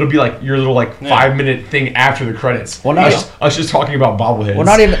episode. It'll be like your little like Yeah. 5-minute thing after the credits. Well, no, us just talking about bobbleheads. Well,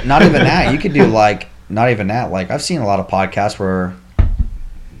 not even that. You could do like not even that. Like I've seen a lot of podcasts where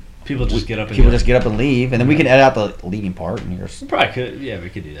People just get up and people go. just get up and leave, and then we can edit out the leaving part. And here's We probably could. Yeah, we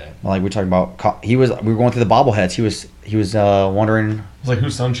could do that. like we're talking about. We were going through the bobbleheads. He was wondering It's like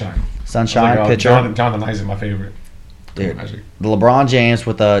who's Sunshine? Sunshine Like, pitcher. Jonathan Isaac, my favorite. Dude, Magic. the LeBron James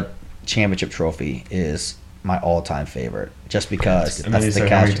with the championship trophy is my all-time favorite, just because And then he that's the said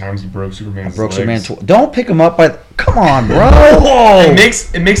how many catch. times he broke Superman's I broke legs. Superman. Don't pick him up by. Come Come on, bro.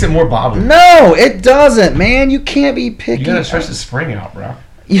 It makes it more bobbly. No, it doesn't, man. You can't be picky. You gotta stretch the spring out, bro.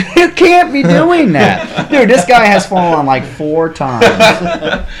 You can't be doing that. Dude, this guy has fallen like 4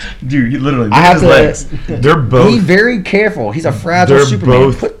 times. Dude, you literally. I have look at to his legs. They're both. Be very careful. He's a fragile They're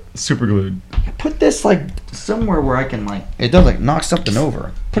Superman. both super glued. Put this like somewhere where I can like. It does like knock something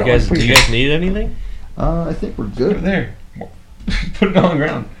over. Do you guys need anything? I think we're Put it good. there. Put it on the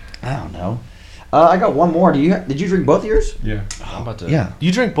ground. I don't know. I got one more. Did you drink both of yours? Yeah. I'm about to. Yeah.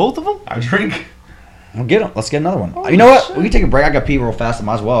 You drink both of them? I drink. We'll get them. Let's get another one. Holy You know what? shit. We can take a break. I got pee real fast. I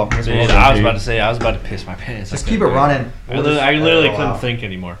might as well. Man, I was about to say I was about to piss my pants. Let's keep it running. I literally couldn't think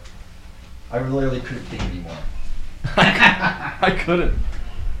anymore. I literally couldn't think anymore. I couldn't.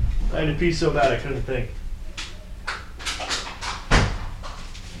 I had to pee so bad I couldn't think.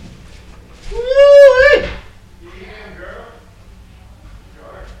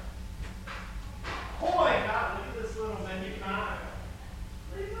 Oh my God! Look at this little menu card.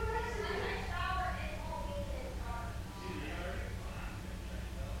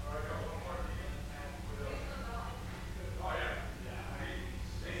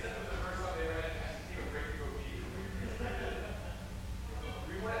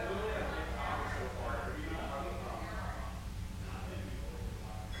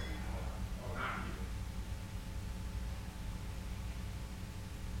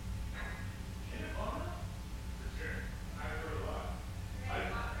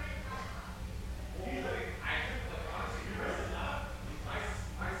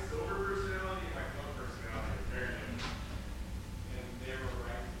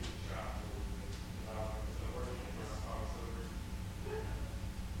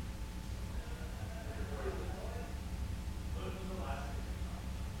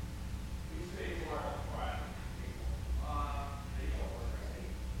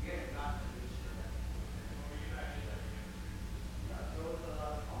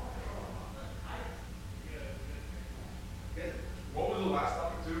 What was the last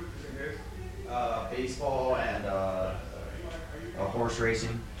topic too, just in case? Baseball and horse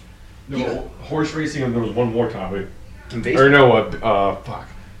racing. No, horse racing, and there was one more topic. And Or no, fuck.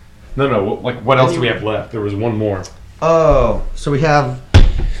 No. Like, what else do we have left? There was one more. Oh, so we have.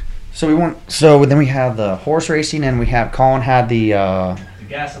 So then we have the horse racing, and we have Colin had the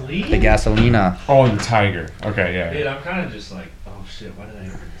Gasoline? the gasolina. Oh, and the tiger. Okay, yeah. Dude, I'm kind of just like, oh shit, why did I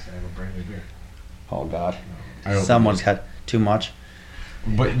open this? I have a brand new beer. Oh God, I opened someone's it. had too much.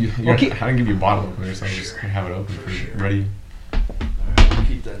 But Well, keep- I didn't give you a bottle opener, so I just have it open for you. Ready? Alright,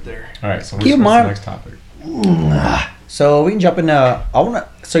 keep that there. All right, so Keep in what's the mind- next topic? So we can jump into.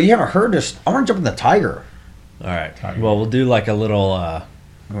 So you haven't heard this? I want to jump in the tiger. Alright, Tiger. well, we'll do like a little, What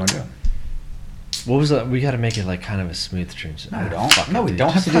do you want to do? what was that? We gotta make it like kind of a smooth transition. No, we don't. No, we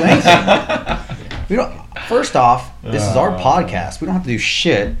don't have to do anything. We don't. First off, this is our podcast. We don't have to do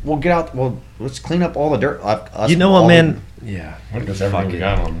shit. We'll get out. Let's clean up all the dirt. You know what, man? Yeah. What is Fuck everything we it.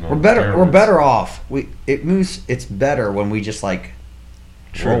 got on? We're better. We're steroids? better off. It's better when we just like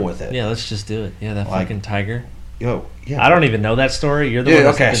roll with it. Yeah, let's just do it. Yeah, that Like- fucking tiger. Yo, yeah. I don't even know that story. You're the Dude, one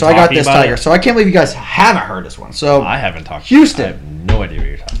that's okay, been so I got talking this about tiger. it. So I can't believe you guys haven't heard this one. So I haven't talked. Houston. I have no idea what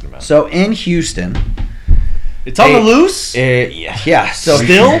you're talking about. So in Houston, It's on Hey, the loose. yeah. So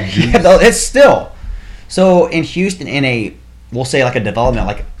Still? yeah, no, it's still. So in Houston, we'll say like a development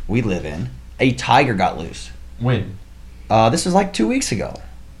like we live in, a tiger got loose. When? This was like 2 weeks ago,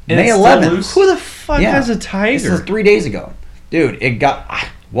 And May it's still 11th. loose? Who the fuck Yeah. has a This tiger? was 3 days ago, dude. It got this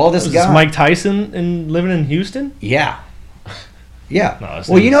Was guy. this Mike Tyson and living in Houston? Yeah. Yeah. No, this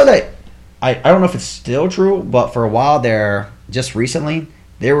Well, you thing's- know that I don't know if it's still true, but for a while there, just recently,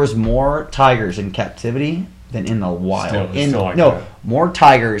 there was more tigers in captivity than in the wild. Still like that. More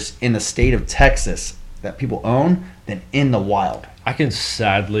tigers in the state of Texas that people own than in the wild. I can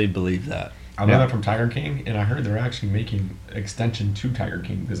sadly believe that. I learned Yeah. that from Tiger King, and I heard they're actually making extension to Tiger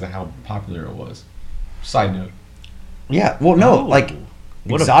King because of how popular it was. Side note. Yeah. Well, no, Oh, like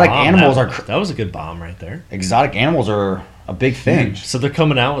what a exotic bomb animals that are was. That was a good bomb right there. exotic animals are a big thing. Huge. So they're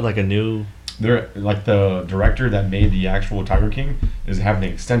coming out with like a new. They're like the director that made the actual Tiger King is having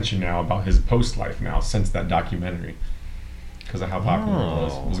an extension now about his post life now since that documentary because of how popular it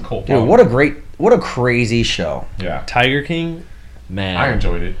was. It was a cult. Dude, following. what a crazy show. Yeah, Tiger King, man. I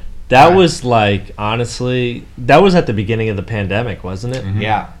enjoyed it. That was like, honestly, that was at the beginning of the pandemic, wasn't it? Mhm.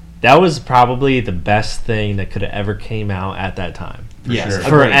 Yeah. That was probably the best thing that could have ever came out at that time. For Yes. sure.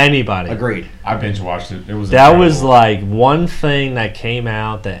 For Agreed. anybody. Agreed. I binge watched it. It was That was incredible. like one thing that came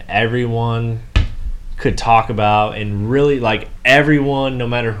out that everyone could talk about, and really like everyone, no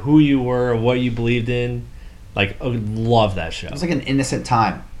matter who you were or what you believed in, like love that show. It was like an innocent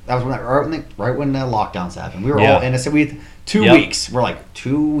time. That was right when the lockdowns happened. We were Yeah. all innocent. We had 2 Yep. weeks. We're like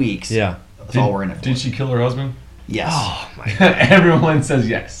 2 weeks. Yeah. That's all we're in it for. Did she kill her husband? Yes. Oh my God. Everyone says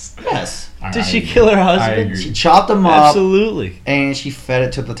yes. Yes. Did she kill her I husband? agree. She chopped him up Absolutely. and she fed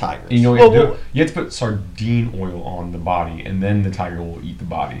it to the tigers. You know what you have to Well, do? You have to put sardine oil on the body, and then the tiger will eat the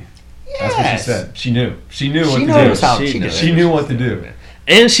body. Yes. That's what she said. She knew. She knew what She to knows do. how She she did knows. it. She knew what to do.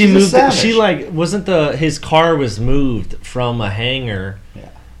 And she She's a moved. savage. She like wasn't his car was moved from a hangar, Yeah.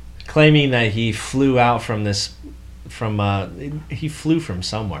 claiming that he flew out from this. He flew from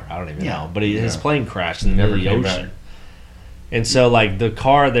somewhere. I don't even Yeah. know, but his Yeah. plane crashed in the Never middle of the came ocean. back. And so, like the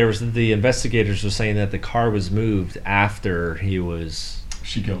car, the investigators were saying that the car was moved after he was.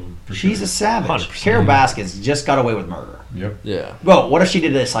 She killed him. For She's sure. a savage. 100%. Carol Baskins just got away with murder. Yep. Yeah. Well, what if she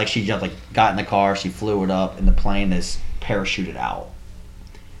did this? Like she just like got in the car, she flew it up, and the plane is parachuted out.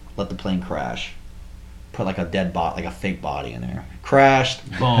 Let the plane crash. Put like a dead body, like a fake body in there. Crashed.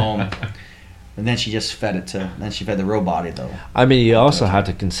 Boom. And then she just fed it to. Then she fed the real body though. I mean, you also have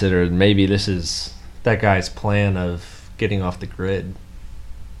to consider maybe this is that guy's plan of getting off the grid.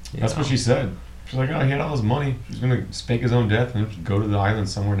 You That's know? what she said. She's like, oh, he had all his money. He's gonna fake his own death and just go to the island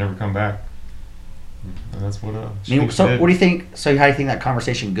somewhere, and never come back. And that's what she I mean, did. so what do you think? So how do you think that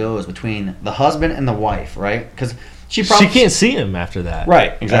conversation goes between the husband and the wife? Right? Because she probably She can't see him after that.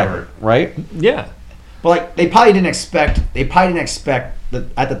 Right. Exactly. Ever. Right. Yeah. But like they probably didn't expect. They probably didn't expect that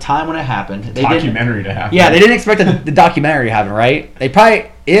at the time when it happened. They didn't. documentary to happen. Yeah, they didn't expect the documentary to happen, right? They probably,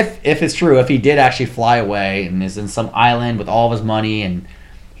 if it's true, if he did actually fly away and is in some island with all of his money and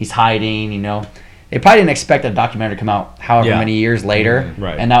he's hiding, they probably didn't expect a documentary to come out however Yeah. many years later. Mhm.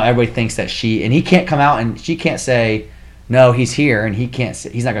 Right. And now everybody thinks that he can't come out and she can't say, no, he's here, and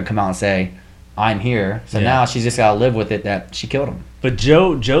he's not gonna come out and say, I'm here. So Yeah. now she's just gotta live with it that she killed him. But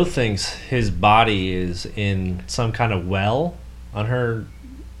Joe thinks his body is in some kind of well on her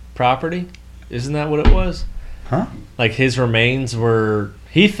property. Isn't that what it was? Huh? Like his remains were.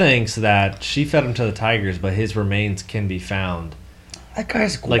 He thinks that she fed him to the tigers, but his remains can be found That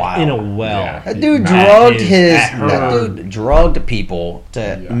guy's like wild. in a well. Yeah. That dude At drugged at her- that dude drugged people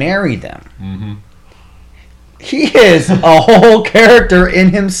to Yeah. marry them. Mm-hmm. He is a whole character in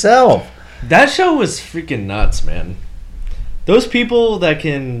himself. That show was freaking nuts, man. Those people that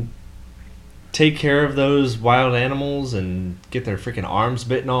can take care of those wild animals and get their freaking arms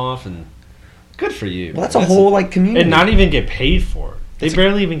bitten off, and good for you. Well, that's a whole like community. and not even get paid for it. They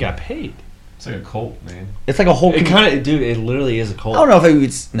barely even got paid. It's like a cult, man. It's like a whole. It kind of, dude. It literally is a cult. I don't know if I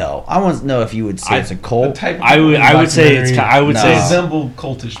would. No, I wouldn't know if you would say it's a cult. I would say it's. I would No. say it's. resemble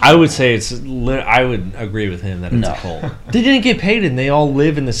cultish. I would say it's. I would agree with him that it's No. a cult. They didn't get paid, and they all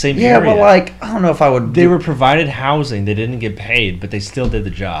live in the same Yeah, area. but like I don't know if I would. They were provided housing. They didn't get paid, but they still did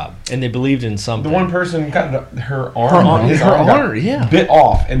the job, and they believed in The something. one person got her Her arm. His her arm got arm, yeah. bit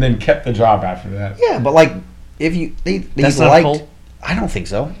off, and then kept the job after that. Yeah, but like if you they That's not a liked. cult? I don't think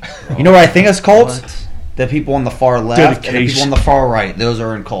so. You know what I think is cults? What? The people on the far left and the people Dedication. on the far right. Those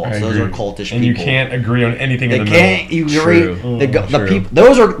are in cults. I Those agree. are cultish And people. you can't agree on anything They in the can't. middle. You agree? True. The True. people.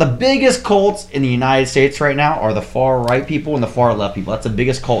 Those are the biggest cults in the United States right now. Are the far right people and the far left people. That's the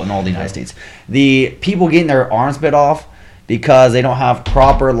biggest cult in all the United States. The people getting their arms bit off because they don't have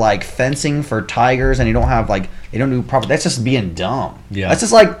proper like fencing for tigers, and they don't do proper. That's just being dumb. Yeah. That's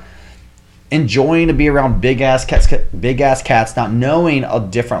just like enjoying to be around big ass cats, not knowing a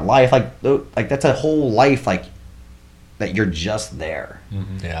different life. Like that's a whole life like that you're just there.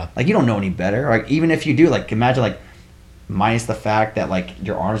 Yeah. Like you don't know any better. Like even if you do, like imagine like minus the fact that like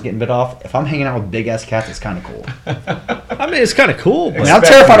your arm's getting bit off. If I'm hanging out with big ass cats, it's kind of cool. I mean, it's kind of cool, I but mean, I'm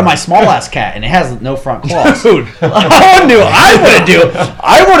terrified of my small ass cat, and it has no front claws. dude,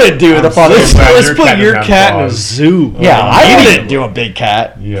 I wouldn't do the I'm fucking. so glad let's your put cat your doesn't cat have in a claws. zoo. Yeah, I Get wouldn't it. do a big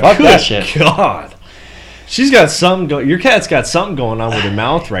cat. Yeah. Fuck Good that shit. God. She's got something going. Your cat's got something going on with her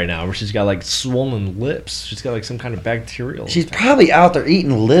mouth right now, where she's got like swollen lips. She's got like some kind of bacterial. She's probably out there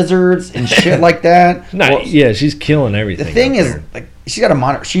eating lizards and shit like that. Not, Well, yeah, she's killing everything. the thing out is, there. like, she's got a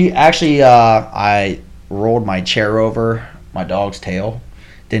monitor. She actually, I rolled my chair over my dog's tail.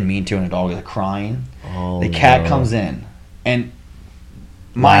 Didn't mean to, and the dog is crying. Oh, The cat no. comes in, and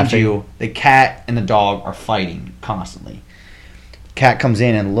mind Laughing. you, the cat and the dog are fighting constantly. Cat comes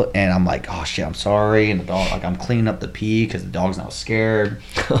in and look, and I'm like, oh shit, I'm sorry. And the dog, like, I'm cleaning up the pee because the dog's now scared.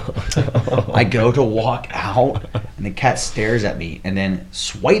 I go to walk out, and the cat stares at me and then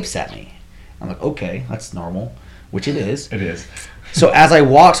swipes at me. I'm like, okay, that's normal, which it is. It is. So as I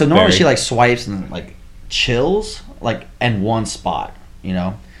walk, so normally Very. she like swipes and like chills like in one spot, you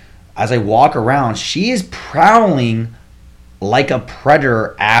know. As I walk around, she is prowling like a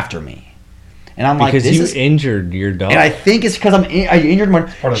predator after me. And I'm like, because this you is... injured your dog. And I think it's because I injured one.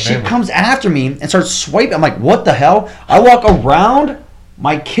 Part of the She family. comes after me and starts swiping. I'm like, what the hell? I walk around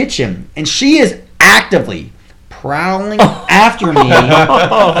my kitchen, and she is actively prowling after me.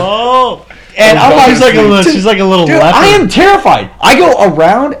 Oh, And I'm like, she's like a little dude, leopard. I am terrified. I go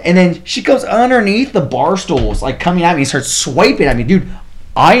around, and then she comes underneath the bar stools, like coming at me and starts swiping at me. Dude,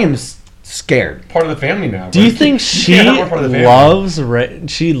 I am scared. Part of the family now. Do bro. you think she Yeah, we're part of the family.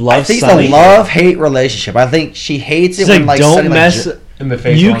 she I loves think it's Sunny? a love-hate relationship. I think she hates it She's when, like, like, don't Sunny, like, mess. in the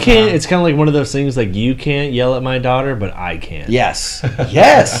face. You all the can't. time. It's kind of like one of those things. Like you can't yell at my daughter, but I can. Yes.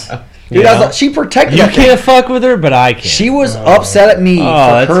 Yes. Dude, You I was know? like, she protected You that thing. can't fuck with her, but I can. She was upset at me Oh, for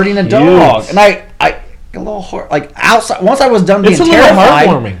that's hurting a cute. dog, and I a little like outside. Once I was done being It's a little terrified.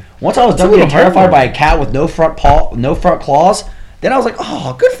 heartwarming. Once I was It's a done being little terrified by heartwarming. a cat with no front claws, then I was like,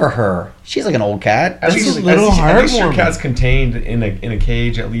 oh, good for her. She's like an old cat. At This least, is a little at least your heartwarming. cat's contained in a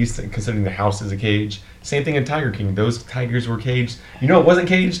cage, at least considering the house is a cage. Same thing in Tiger King. Those tigers were caged. You know what wasn't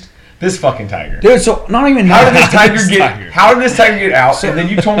caged? This fucking tiger. Dude, so not even How did that. this tiger This get? tiger. How did this tiger get out? And then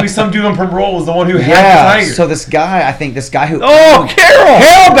you told me some dude on parole was the one who had the Yeah. tiger. So this guy, I think this guy who Oh,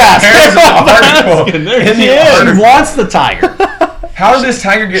 Carol Baskin. There's an article in There the she is. She article. wants the tiger. How did this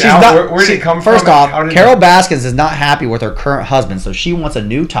tiger get She's out? not. Where did it come First from? off, How did Carol Baskins is not happy with her current husband, so she wants a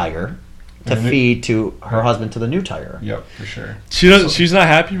new tiger to Mhm. feed to her husband to the new tiger. Yep, for sure. She doesn't. She's not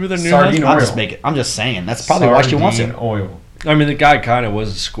happy with her new Sardine husband. oil. I'm just saying. That's probably why she wants it. Sardine oil. I mean, the guy kind of was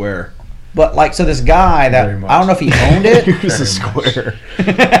a square. But like, so this guy that Very much. I don't know if he owned it. He was a Very square.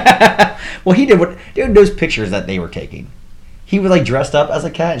 Well, he did what? Dude, those pictures that they were taking. He was like dressed up as a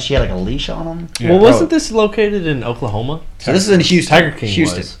cat, and she had like a leash on him. Yeah. Well, Bro. wasn't this located in Oklahoma? So this is in Houston. Tiger King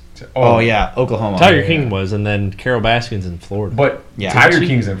Houston. was. Oh yeah, Oklahoma. Tiger yeah. King was, and then Carol Baskin's in Florida. But Yeah. Tiger Actually-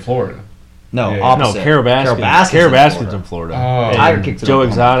 King's in Florida. No, Yeah. no, opposite. Carol Baskin. Carol Baskin's in Florida. Oh. And Tiger King's in Joe Oklahoma.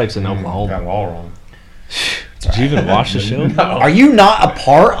 Exotic's in Got Oklahoma. it all wrong. Did you even watch the show? No. Are you not a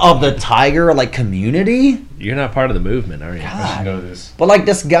part of the tiger like community? You're not part of the movement, are you? I should know this. But like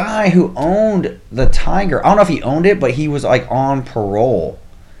this guy who owned the tiger, I don't know if he owned it, but he was like on parole.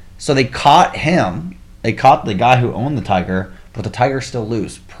 So they caught him. They caught the guy who owned the tiger, but the tiger's still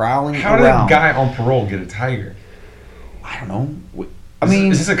loose, prowling How did around. a guy on parole get a tiger? I don't know. I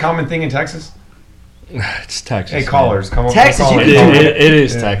mean, is this a common thing in Texas? It's Texas. Hey, man. callers, come on. Texas, come you on, It, can come do on. it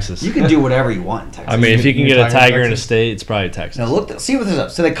is Yeah. Texas. you can do whatever you want in Texas. I mean, if you can get a tiger in a Texas? state, it's probably Texas. now see what this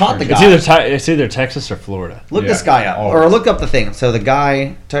is. So they caught the It's guy. either it's either Texas or Florida. Look this Yeah, guy up, or always. look up the thing. So the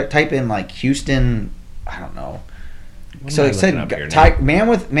guy, type in like Houston. I don't know. What So am I it said looking up here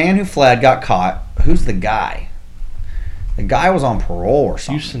now? man who fled got caught. Who's the guy? The guy was on parole or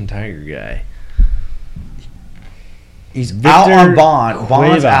something. Houston Tiger guy. He's out on bond. Bond's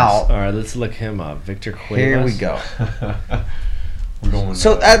Cuevas. out. All right, let's look him up. Victor Cuevas. Here we go. We're going.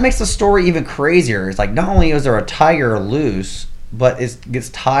 So that makes the story even crazier. It's like not only is there a tiger loose, but it gets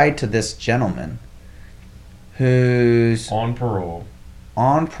tied to this gentleman who's on parole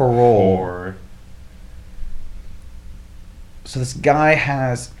on parole. for So this guy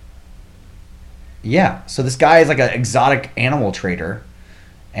has, yeah. So this guy is like an exotic animal trader,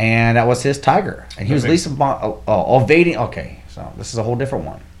 and that was his tiger, and he was Okay. leasing bond, evading. Okay, so this is a whole different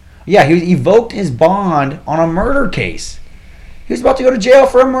one. Yeah, he evoked his bond on a murder case. He was about to go to jail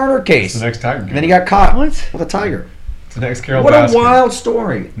for a murder case, It's the next tiger. and then he got caught What? with a tiger. It's the next Carol What Baskin. a wild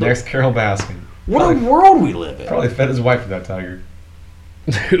story! Next Carol Baskin. What a world we live in. Probably fed his wife with that tiger.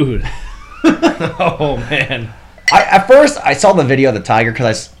 Dude. Oh man. At first, I saw the video of the tiger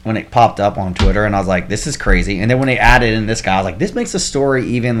when it popped up on Twitter, and I was like, "This is crazy." And then when they added in this guy, I was like, "This makes the story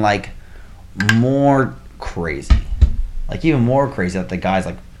even like more crazy, like even more crazy that the guy's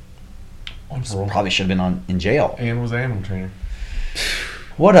like On parole. probably should have been in jail." And was an animal trainer.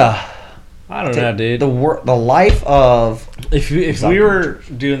 What a I don't know, dude. the life of If we Exotic were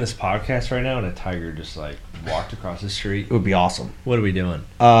doing this podcast right now and a tiger just like walked across the street, it would be awesome. what are we doing?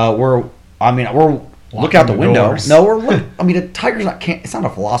 We're look Locking out the the window. doors. No, I mean, the tiger's not. It's not a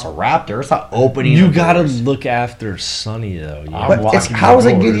velociraptor. It's not opening. You the gotta doors. look after Sonny though. You I'm But locking it's the how is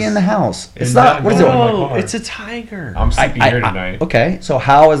it doors. getting in the house? It's It's not. not What is it? going in my No, car. it's a tiger. I'm sleeping here tonight. Okay, so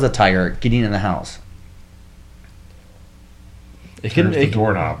how is the tiger getting in the house? It Turns can, the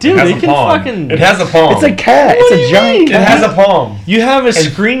doorknob. dude, it has it a can palm. fucking- It has a palm. It's a cat. What It's do a you giant mean? It cat. has a palm. You have a And-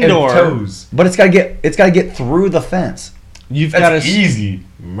 screen and door. toes. But it's got to get through the fence. You've got That's to easy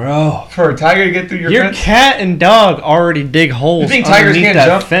bro. for a tiger to get through your Your fence. cat and dog already dig holes You think tigers underneath can't that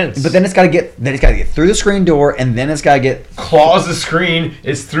jump? fence. But then it's got to get through the screen door, and then it's got to get. Claws the screen.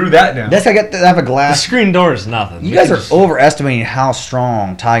 It's through that now. That's got to have a the glass. screen door is nothing. You We guys can are just- overestimating how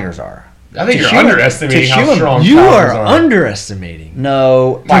strong tigers are. I think To you're human- underestimating to how human- strong You towers are underestimating.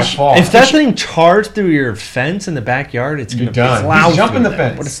 No, By to- far. If that thing charged through your fence in the backyard, it's You're going to done. plow He's jumping through the that.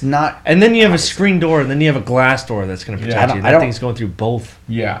 fence. but it's not. And then you have a screen door, and then you have a glass door that's going to Yeah. protect I you. don't- I That don't- thing's going through both.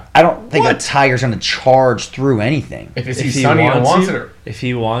 Yeah. I don't think What? a tiger's going to charge through anything. If it's If he sunny and wants you, it, or if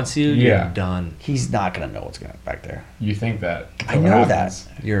he wants you, Yeah. you're done. He's not going to know what's going back there. you think that. I know that.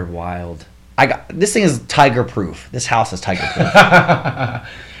 You're wild. This thing is tiger proof. This house is tiger proof.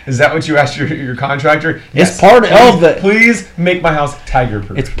 Is that what you asked your contractor? It's part please, of the- Please make my house tiger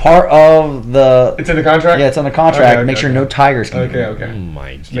proof. It's part of the. It's in the contract? Yeah, it's on the contract. Okay, Make sure okay. no tigers can Okay, get in. okay. Oh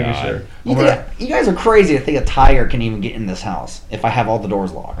my Just making god. sure. You guys are crazy to think a tiger can even get in this house if I have all the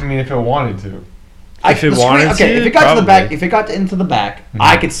doors locked. I mean, if it wanted to. If it wanted okay, to, if it got to the probably. back, if it got into the back,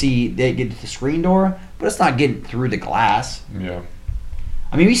 I could see they get to the screen door, but it's not getting through the glass. Yeah.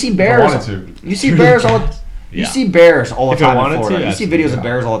 I mean, we see If it bears. wanted to. You see bears all. You Yeah. see bears all the If it time in wanted to, Florida. You see videos of yeah.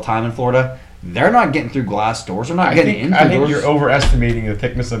 bears all the time in Florida. They're not getting through glass doors. They're not I getting think, into I think doors. you're overestimating the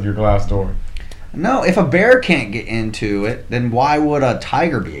thickness of your glass door. No, if a bear can't get into it, then why would a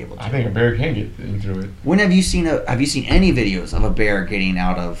tiger be able to? I think a bear can get in through it. When have you seen any videos of a bear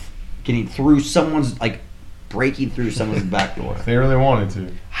getting through someone's breaking through someone's back door? If they really wanted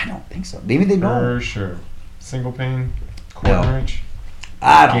to. I don't think so. Maybe they don't. For sure. Single pane, quarter No. inch.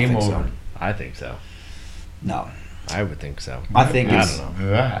 I don't Game think over. so. I think so. No, I would think so. I think I it's. don't know.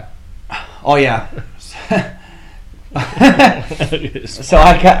 That. Oh yeah. So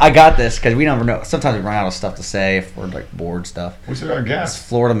I got this because we never know. Sometimes we run out of stuff to say if we're bored stuff. We still got It's gas.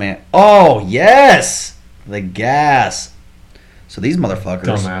 Florida man. Oh yes, the gas. So these motherfuckers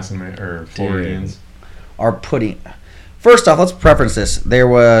Dumbass Floridians. are putting. First off, let's preference this. There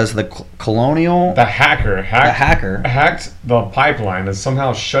was the colonial. The hacker hacked the pipeline and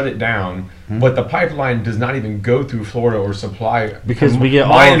somehow shut it down. But the pipeline does not even go through Florida or supply. Because from we get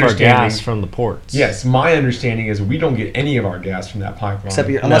all my of our understanding- gas from the ports. Yes, my understanding is we don't get any of our gas from that pipeline. Except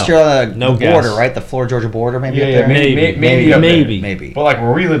unless you're on the No border, gas. right? The Florida-Georgia border, maybe Yeah, up yeah, there. maybe up there. Maybe. But like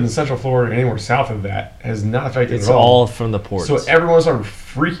where we live in Central Florida, anywhere south of that has not affected It's at all. all from the ports. So everyone started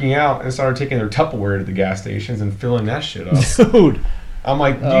freaking out and started taking their Tupperware to the gas stations and filling that shit up. Dude. I'm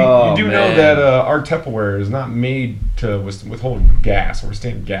like, you Oh, do know man. that our Tupperware is not made to withhold gas or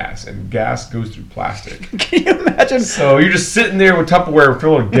withstand gas, and gas goes through plastic. Can you imagine? So you're just sitting there with Tupperware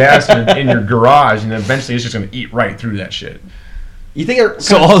filled with gas in your garage, and eventually it's just going to eat right through that shit. You think they're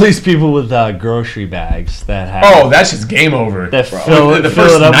So all these people with grocery bags that have Oh, that's just game over. that Bro. fill the fill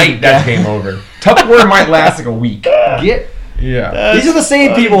first it up night, with that's gas. game over. Tupperware might last like a week. get? Yeah. These are the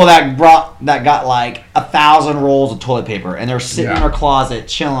same people that got like 1,000 rolls of toilet paper, and they're sitting in Yeah. their closet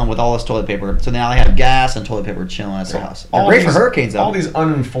chilling with all this toilet paper. So now they have gas and toilet paper chilling at their house. They're great for hurricanes, though. All these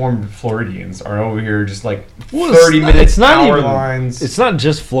uninformed Floridians are over here just like Well, 30 minutes, it's not hour even, lines. It's not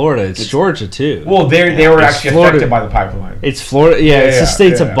just Florida. It's Georgia too. Well, they were It's actually Florida. affected by the pipeline. It's Florida. Yeah, Yeah, it's the yeah,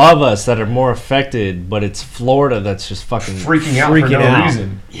 states yeah. above us that are more affected, but it's Florida that's just fucking Freaking out for no out.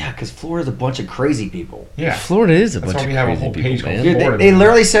 reason. Yeah, because Florida's a bunch of crazy people. Yeah. Florida is a That's bunch why of we have a crazy whole people, page called man. Dude, Florida. they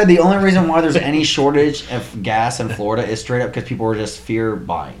literally said the only reason why there's any shortage of gas in Florida is straight up because people were just fear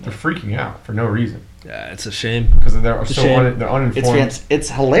buying. They're freaking out for no reason Yeah, it's a shame. because they're a so shame. they're uninformed. It's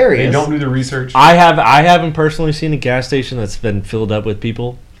hilarious. They don't do the research. I haven't personally seen a gas station that's been filled up with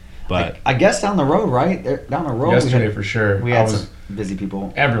people, but I guess down the road, right? Down the road, Yesterday for sure. we I had was some busy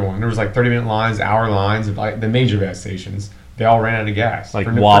people. everyone. There was like 30-minute lines, hour lines of like the major gas stations. They all ran out of gas Like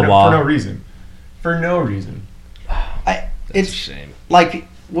for no, Wawa. for no reason. For no reason. that's It's a shame. like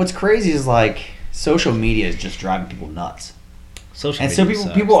what's crazy is like social media is just driving people nuts. Social And so media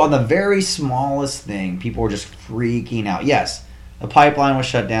sucks. people on the very smallest thing, people were just freaking out. Yes, the pipeline was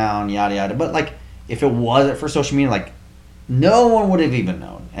shut down, yada yada. But like, if it wasn't for social media, like, no one would have even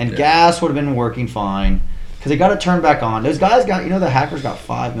known, and Yeah. gas would have been working fine because they got it turned back on. Those guys got, the hackers got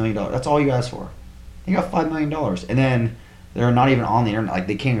 $5 million. That's all you asked for. They got $5 million, and then they're not even on the internet. Like,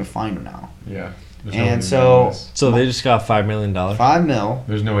 they can't even find them now. Yeah. There's And no way they're so- doing this. So they just got $5 million. $5 mil.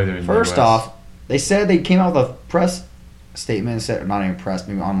 There's no way they're in the First US. off, they said they came out with a press statement and said, not even press,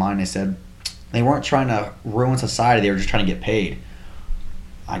 maybe online, they said they weren't trying to ruin society, they were just trying to get paid.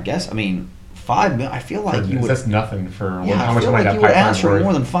 I guess, I mean, $5 million, I feel like you would, that's nothing for yeah, how I much feel money like that you would pipeline's ask for worth.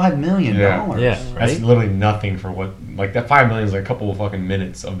 more than $5 million. Yeah. Yeah, That's right? literally nothing for what, like that $5 million is like a couple of fucking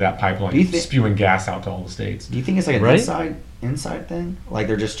minutes of that pipeline Do you thi- spewing gas out to all the states. Do you think it's like an Right? inside thing? Like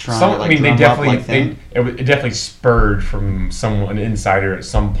they're just trying Some, to like I mean, they drum up definitely like thing? it definitely spurred from an insider at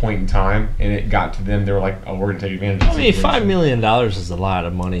some point in time, and it got to them. They were like, "Oh, we're gonna take advantage." of I the mean, situation. $5 million is a lot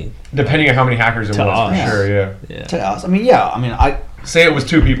of money. depending on how many hackers it To was, us. for sure. Yeah. Yeah. To us. I mean, yeah, I mean, Say it was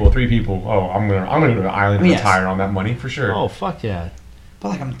 2 people, 3 people. Oh, I'm gonna go to the island I mean, and retire on that money for sure. Oh fuck yeah! But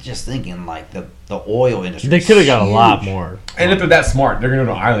like I'm just thinking, like the oil industry. They could have got a huge. lot more. And if they're that smart, they're gonna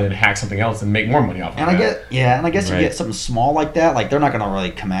go to an island and hack something else and make more money off of And that. I guess you Right. get something small like that, like they're not gonna really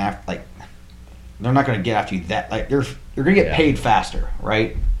come after, like they're not gonna get after you that, like you're gonna get paid faster,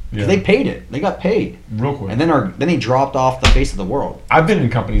 right? Because they paid it, they got paid Real quick. and then he dropped off the face of the world. I've been in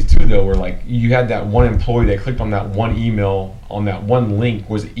companies too, though, where like you had that one employee that clicked on that one email on that one link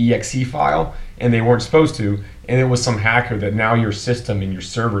was an exe file, and they weren't supposed to, and it was some hacker that now your system and your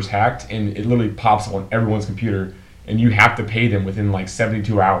server's hacked, and it literally pops up on everyone's computer, and you have to pay them within like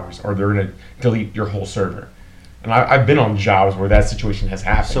 72 hours, or they're gonna delete your whole server. And I've been on jobs where that situation has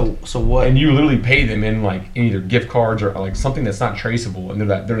happened. So what? And you literally pay them in like either gift cards or like something that's not traceable, and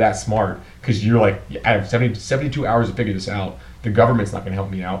they're that smart because you're like, I have 72 hours to figure this out. The government's not going to help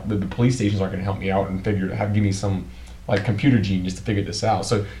me out. The police stations aren't going to help me out and give me some like computer genius to figure this out.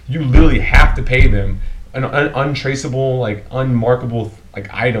 So you literally have to pay them an untraceable, like unmarkable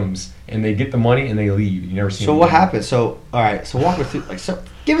like items, and they get the money and they leave. You never see. So them what again. happened? So all right, so walk me through. Like, so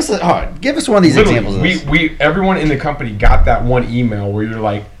give us one of these Literally, examples. Of this. we everyone in the company got that one email where you're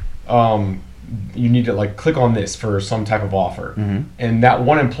like, you need to like click on this for some type of offer, and that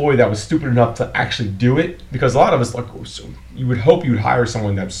one employee that was stupid enough to actually do it, because a lot of us like, so you would hope you would hire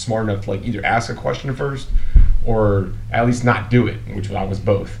someone that's smart enough to like either ask a question first or at least not do it, which I was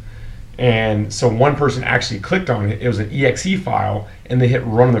both. And so one person actually clicked on it. It was an exe file, and they hit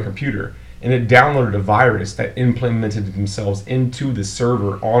run on their computer, and it downloaded a virus that implemented themselves into the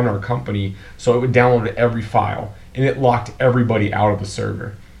server on our company, so it would download every file, and it locked everybody out of the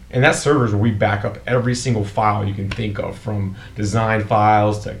server. And that server is where we back up every single file you can think of, from design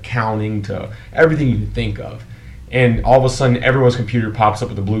files to accounting to everything you can think of. And all of a sudden, everyone's computer pops up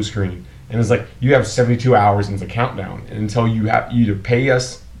with a blue screen, and it's like, you have 72 hours and it's a countdown until you have either pay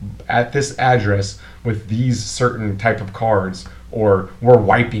us at this address with these certain type of cards, or we're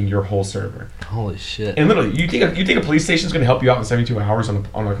wiping your whole server. Holy shit. And literally, you think a police station is going to help you out in 72 hours on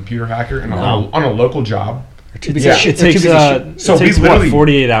a computer hacker and No. on a local job? It takes So we what, literally-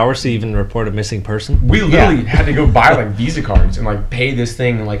 48 hours to even report a missing person? We literally had to go buy like Visa cards and like pay this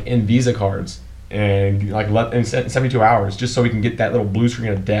thing like in Visa cards and like let in 72 hours just so we can get that little blue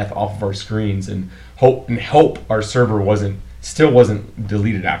screen of death off of our screens and hope our server still wasn't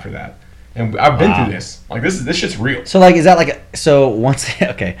deleted after that. And I've been through this. Like this shit's real. So like, is that like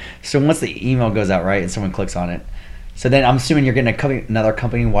once the email goes out, right, and someone clicks on it, so then I'm assuming you're getting another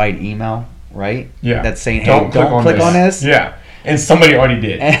company-wide email, right? Yeah. That's saying, hey, don't click on this. Yeah. And somebody already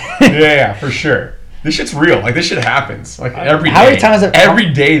did. yeah, for sure. This shit's real. Like this shit happens. Like every day. How many times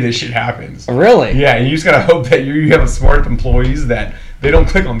every day this shit happens. Really? Yeah, and you just gotta hope that you have smart employees that they don't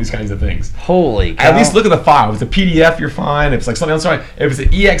click on these kinds of things. Holy cow. At least look at the file. If it's a PDF, you're fine. If it's like something else, fine. If it's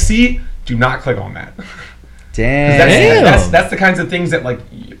an EXE, do not click on that. Damn. That's the kinds of things that like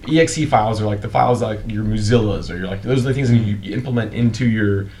exe files are like the files like your Mozillas or those are the things that you implement into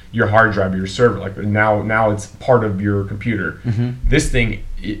your hard drive or your server. Like now it's part of your computer. This thing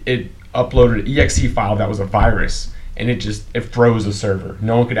it uploaded an exe file that was a virus, and it froze the server.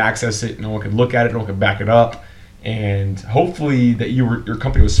 No one could access it. No one could look at it. No one could back it up. And hopefully that your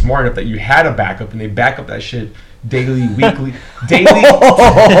company was smart enough that you had a backup, and they back up that shit daily, weekly,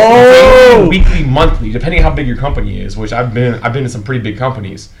 weekly, monthly, depending on how big your company is. Which I've been in some pretty big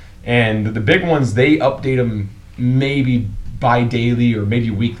companies, and the big ones they update them maybe bi-daily or maybe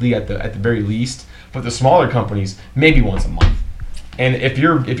weekly at the very least. But the smaller companies maybe once a month. And if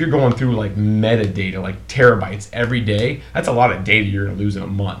you're going through like metadata, like terabytes every day, that's a lot of data you're gonna lose in a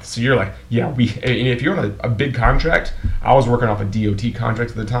month. So you're like, and if you're on a big contract, I was working off a DOT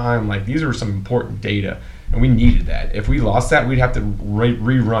contract at the time. Like these are some important data, and we needed that. If we lost that, we'd have to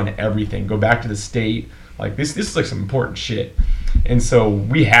rerun everything, go back to the state. Like this is like some important shit. And so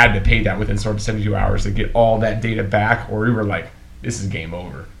we had to pay that within sort of 72 hours to get all that data back, or we were like, this is game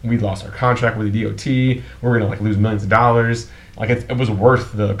over. We lost our contract with the DOT. We're gonna like lose millions of dollars. Like it was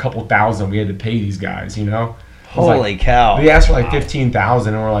worth the couple thousand we had to pay these guys, you know. Holy cow! They asked for like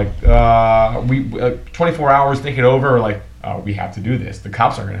 15,000, and we're like, we 24 hours, think it over. We're like, we have to do this. The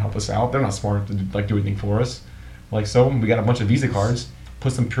cops aren't gonna help us out. They're not smart to do anything for us. Like so, we got a bunch of Visa cards,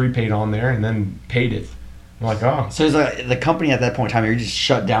 put some prepaid on there, and then paid it. I'm like, oh. So is the company at that point in time, you're just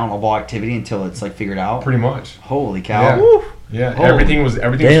shut down of all activity until it's like figured out. Pretty much. Holy cow! Yeah. Woo. Yeah, Holy everything was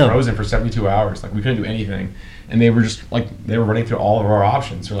damn. frozen for 72 hours. Like we couldn't do anything, and they were just like they were running through all of our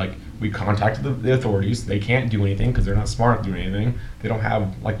options. So like we contacted the authorities. They can't do anything because they're not smart to do anything. They don't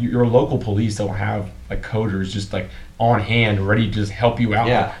have like your local police don't have like coders just like on hand ready to just help you out.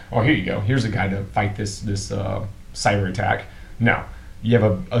 Yeah. Like, oh, here you go. Here's a guy to fight this cyber attack. No, you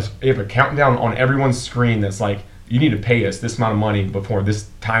have a countdown on everyone's screen that's like you need to pay us this amount of money before this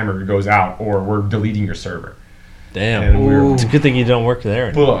timer goes out, or we're deleting your server. Damn. And It's a good thing you don't work there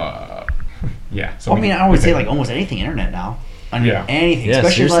anymore. Yeah. So Well, I mean, I would say like almost anything internet now. I mean, Yeah. anything, Yeah,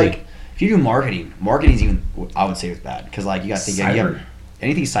 especially seriously. like if you do marketing. Marketing's even I would say it's bad because like you got to think you Cyber. have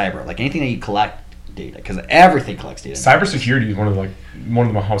anything cyber, like anything that you collect data, because everything collects data. cybersecurity is one of the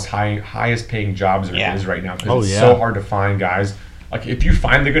most highest paying jobs there is right now, because it's so hard to find guys. Like if you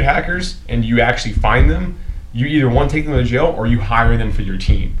find the good hackers and you actually find them, you either one take them to jail or you hire them for your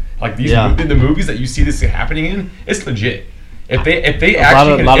team. Like these in the movies that you see this happening in, it's legit. If they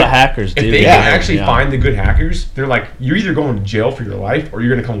actually a lot of hackers if do. they can actually find the good hackers, they're like, you're either going to jail for your life or you're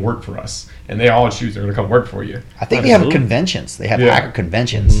going to come work for us. And they all choose they're going to come work for you. I think they have conventions. They have hacker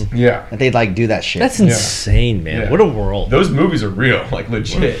conventions. Yeah, And they like do that shit. That's insane, man. Yeah. What a world. those movies are real, like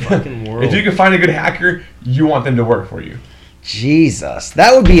legit. What a fucking world. If you can find a good hacker, you want them to work for you. Jesus,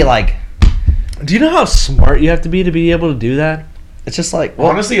 that would be like. Do you know how smart you have to be able to do that? It's just like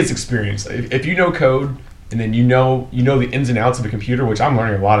Honestly, it's experience. If you know code and then you know the ins and outs of a computer, which I'm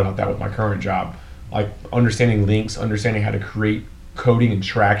learning a lot about that with my current job, like understanding links, understanding how to create coding and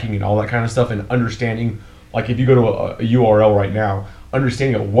tracking and all that kind of stuff, and understanding, like if you go to a URL right now,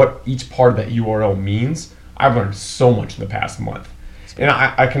 understanding what each part of that URL means. I've learned so much in the past month, and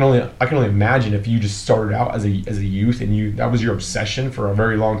I can only imagine if you just started out as a youth and that was your obsession for a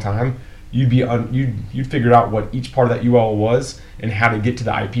very long time. You'd figure out what each part of that URL was and how to get to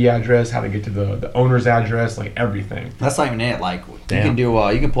the IP address, how to get to the owner's address, like everything. That's not even it. Like Damn. you can do,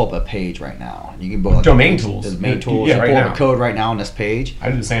 you can pull up a page right now. You can pull like, Domain tools. Domain tools. Yeah, you right pull now. up a code right now on this page. I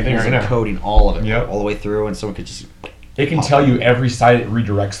do the same thing There's right like now. coding all of it, Yep. all the way through, and someone could just. It can tell you every site it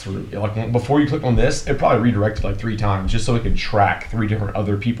redirects through. Like before you click on this, it probably redirected like 3 times just so it could track 3 different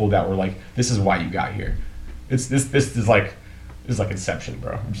other people that were like, "This is why you got here." This is like Inception,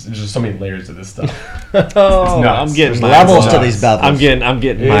 bro. There's just so many layers to this stuff. Oh, nuts. I'm getting There's mind levels blown. to these levels. I'm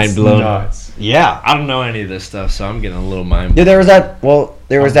getting mind It's blown. nuts. Yeah. I don't know any of this stuff, so I'm getting a little mind blown. Dude,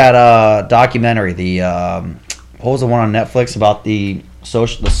 there was that documentary. What was the one on Netflix about the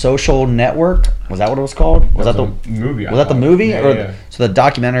social network? Was that what it was called? Was that the movie? Was that the movie? Yeah. So the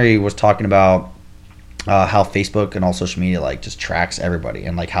documentary was talking about how Facebook and all social media like just tracks everybody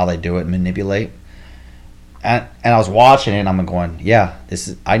and like how they do it and manipulate. And I was watching it and I'm going, yeah,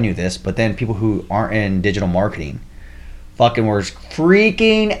 I knew this, but then people who aren't in digital marketing fucking were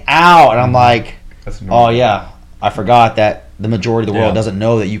freaking out, and I'm like, That's oh yeah, I forgot that the majority of the world Yeah. doesn't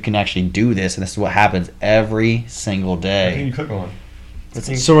know that you can actually do this, and this is what happens every single What can day. you click on?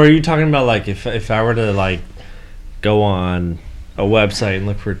 So are you talking about like if I were to like go on a website and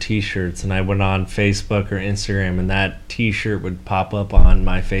look for t-shirts and I went on Facebook or Instagram and that t-shirt would pop up on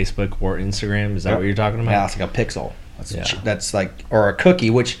my Facebook or Instagram? Is that what you're talking about? Yeah, it's like a pixel. Yeah. That's like, or a cookie,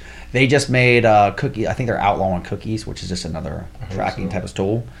 which they just made a cookie. I think they're outlawing cookies, which is just another tracking type of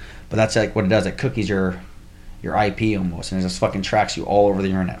tool. But that's like what it does. It cookies your IP almost, and it just fucking tracks you all over the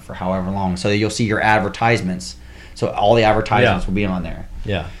internet for however long. So you'll see your advertisements. So all the advertisements will be on there.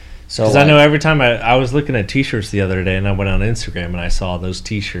 Yeah. So Because I know every time I was looking at t-shirts the other day and I went on Instagram and I saw those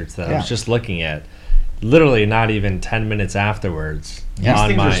t-shirts that I was just looking at, literally not even 10 minutes afterwards. Yeah. These on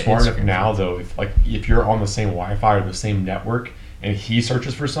things my are smart enough Instagram. now, though. If you're on the same Wi-Fi or the same network, and he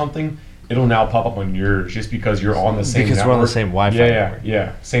searches for something, it'll now pop up on yours just because you're on the same. Because network. we're on the same Wi-Fi network.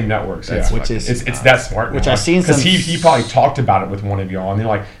 Yeah, same networks. That's yeah, it's that smart. Which I've seen because some- he probably talked about it with one of y'all, and they're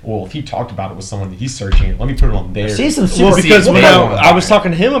like, well, if he talked about it with someone, he's searching it. Let me put it on there. See some Well, super because what I was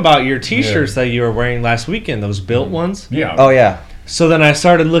talking to him about your t-shirts that you were wearing last weekend, those built ones. Yeah. Oh yeah. So then I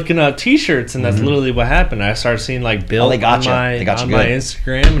started looking up t-shirts, and that's literally what happened. I started seeing like built they got on, you. my, They got you on my good.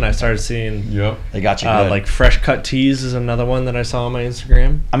 Instagram, and I started seeing Yep. They got you good. like fresh cut tees is another one that I saw on my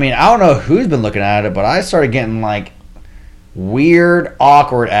Instagram. I mean, I don't know who's been looking at it, but I started getting like weird,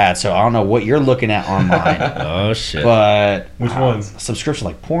 awkward ads. So I don't know what you're looking at online, Oh shit! but Which ones? subscription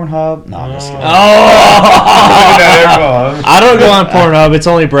like Pornhub? No, I'm just kidding. Oh. I don't go on Pornhub. It's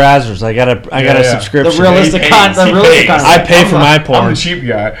only browsers. I got a Yeah. subscription. The realistic content. The realistic content. I pay for my I'm porn. the cheap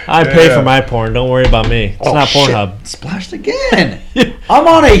guy. I pay for my porn. Don't worry about me. It's not shit. Pornhub. Splashed again. I'm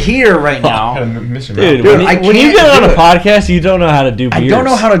on a heater right now. Dude, Dude, when you get on do a it. podcast, you don't know how to do beers. I don't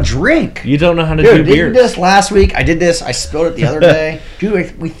know how to drink. You don't know how to Dude, do did beers. this last week. I did this. I spilled it the other day.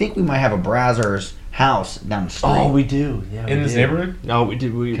 Dude, we think we might have a Brazzers house down the street. Oh, we do. Yeah, In we this do. neighborhood? No, we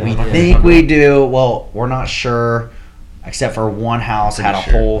do. We think we do. Well, we're not sure. Except for one house had a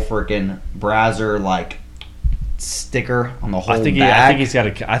Pretty sure. whole freaking Brazzer like sticker on the whole I think back.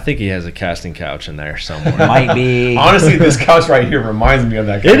 I think he has a casting couch in there somewhere. Might be. Honestly, this couch right here reminds me of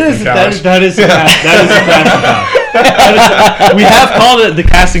that It is. couch. That is a casting couch. We have called it the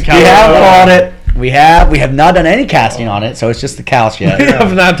casting couch. We have called it. We have not done any casting on it, so it's just the couch We yet.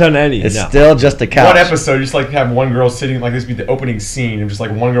 have not done any. It's no. still just a couch. One episode, just like have one girl sitting, like this be the opening scene, and just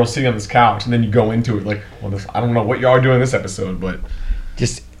like one girl sitting on this couch, and then you go into it like, well, this, I don't know what y'all are doing this episode, but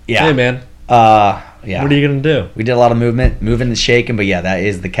Just yeah. Hey, man. Yeah. What are you going to do? We did a lot of movement, moving and shaking, but yeah, that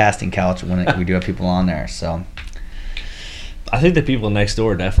is the casting couch when we do have people on there. So I think the people next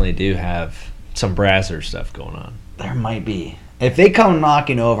door definitely do have some Brazzers stuff going on. there might be. If they come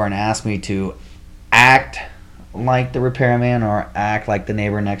knocking over and ask me to act like the repairman or act like the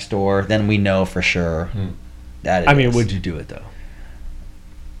neighbor next door, then we know for sure that it I mean, is. would you do it, though?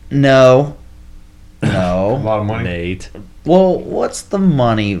 No. a No. lot of money. Nate. Well, what's the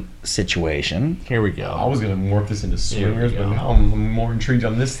money situation? Here we I go. was gonna morph this into Here we swingers, but go. now I'm more intrigued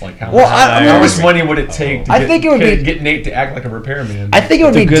on this. Like, how, Well, how much money would it take to I think it would be- get Nate to act like a repairman? I think it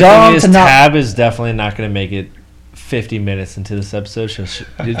would The be good dumb thing is to not. Tab is definitely not going to make it 50 minutes into this episode.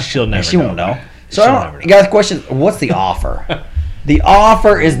 She'll never She won't know. So She'll I never don't, know. you got a question? What's the offer? The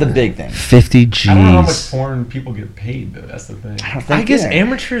offer is the big thing. 50 G's. I don't know how much porn people get paid, though. That's the thing. I don't think. I guess yeah.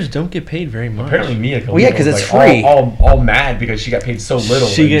 amateurs don't get paid very much. Apparently, Mia Khalifa Well, yeah, 'cause was, it's like, free. All mad because she got paid so little.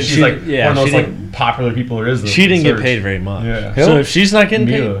 She and gets- she's she- like yeah, one of she those didn't- like popular people there is. She didn't get search. paid very much. Yeah. Who? So if she's not getting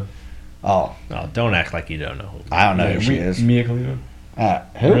paid, Mia. Oh, no, don't act like you don't know who. I don't know Yeah, who she is. Mia Khalifa.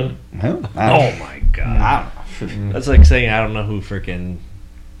 Who? Really? Who? Oh my god. I don't know. That's like saying I don't know who freaking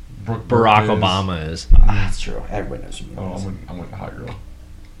Brooke Barack is- Obama is. That's true. Everybody knows who she Oh, is. I went hot girl.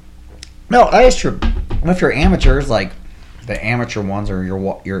 No, that is true. If you're amateurs, like the amateur ones, or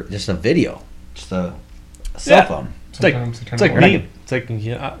you're just a video, just a cell Yeah. phone. like- Sometimes they turn It's like it me. on. It's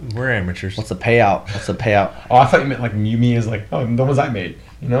like we're amateurs. What's the payout? What's the payout? Oh, I thought you meant like me as like, oh, the ones I made.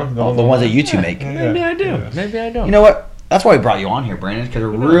 You know, The ones that you two make. Maybe I do. Yeah. Maybe I don't. You know what? That's why we brought you on here, Brandon, because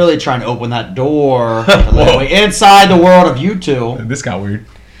we're really trying to open that door to let away inside the world of you two. This got weird.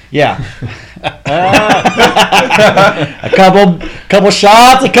 Yeah. a couple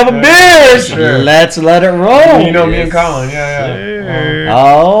shots, a couple beers. Sure. Let's let it roll. You know me and Colin. Yeah.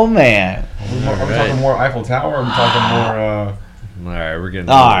 Oh man. Are we talking more Eiffel Tower? Or are we talking more? All right, we're getting.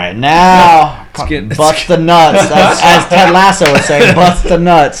 All right, now getting- bust the nuts, as Ted Lasso would say, bust the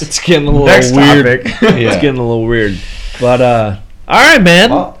nuts. It's getting a little Next weird. topic. It's getting a little weird. But all right,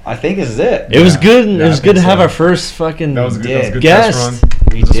 man. Well, I think this is it. It was good. Yeah, it was I good to think have so. our first fucking That was a good. That was a good guest. test run.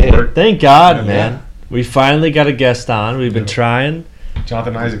 We Does this did. work? Thank God, Yeah, man. yeah. We finally got a guest on. We've been Yeah. trying.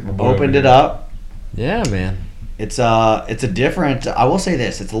 Jonathan Isaac my boy Opened over it here. up. Yeah, man. It's a different. I will say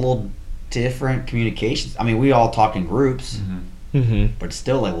this: it's a little different communications. I mean, we all talk in groups, Mm-hmm. but it's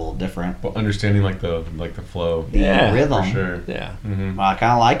still like a little different. But understanding like the flow. The Yeah, rhythm. For sure. Yeah. Mm-hmm. I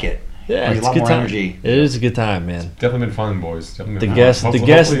kind of like it. Yeah, Brings it's a lot a good more time. energy. It is a good time, man. Definitely been fun, boys. Definitely The been fun. guest,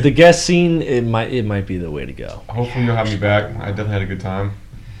 Hopefully- the guest scene. It might be the way to go. Hopefully you'll have me back. I definitely had a good time.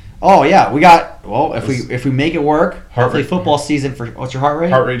 Oh yeah, we got. Well, if we make it work, Heart hopefully rate. football season for what's your heart rate?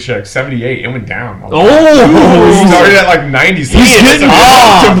 Heart rate check 78. It went down. Oh, It started at like 90. he's getting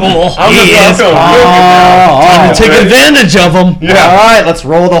comfortable. I'm He just is feeling real good now. Time to take Ready? advantage of him. Yeah. All right, let's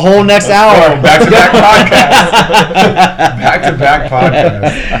roll the whole next hour. Back to back podcast. Back to back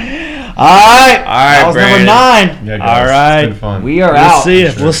podcast. All right, that was Brandon. number 9. Yeah, guys, All right. It's been fun. We are We'll out. see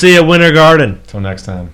you. We'll see you at Winter Garden. Till next time.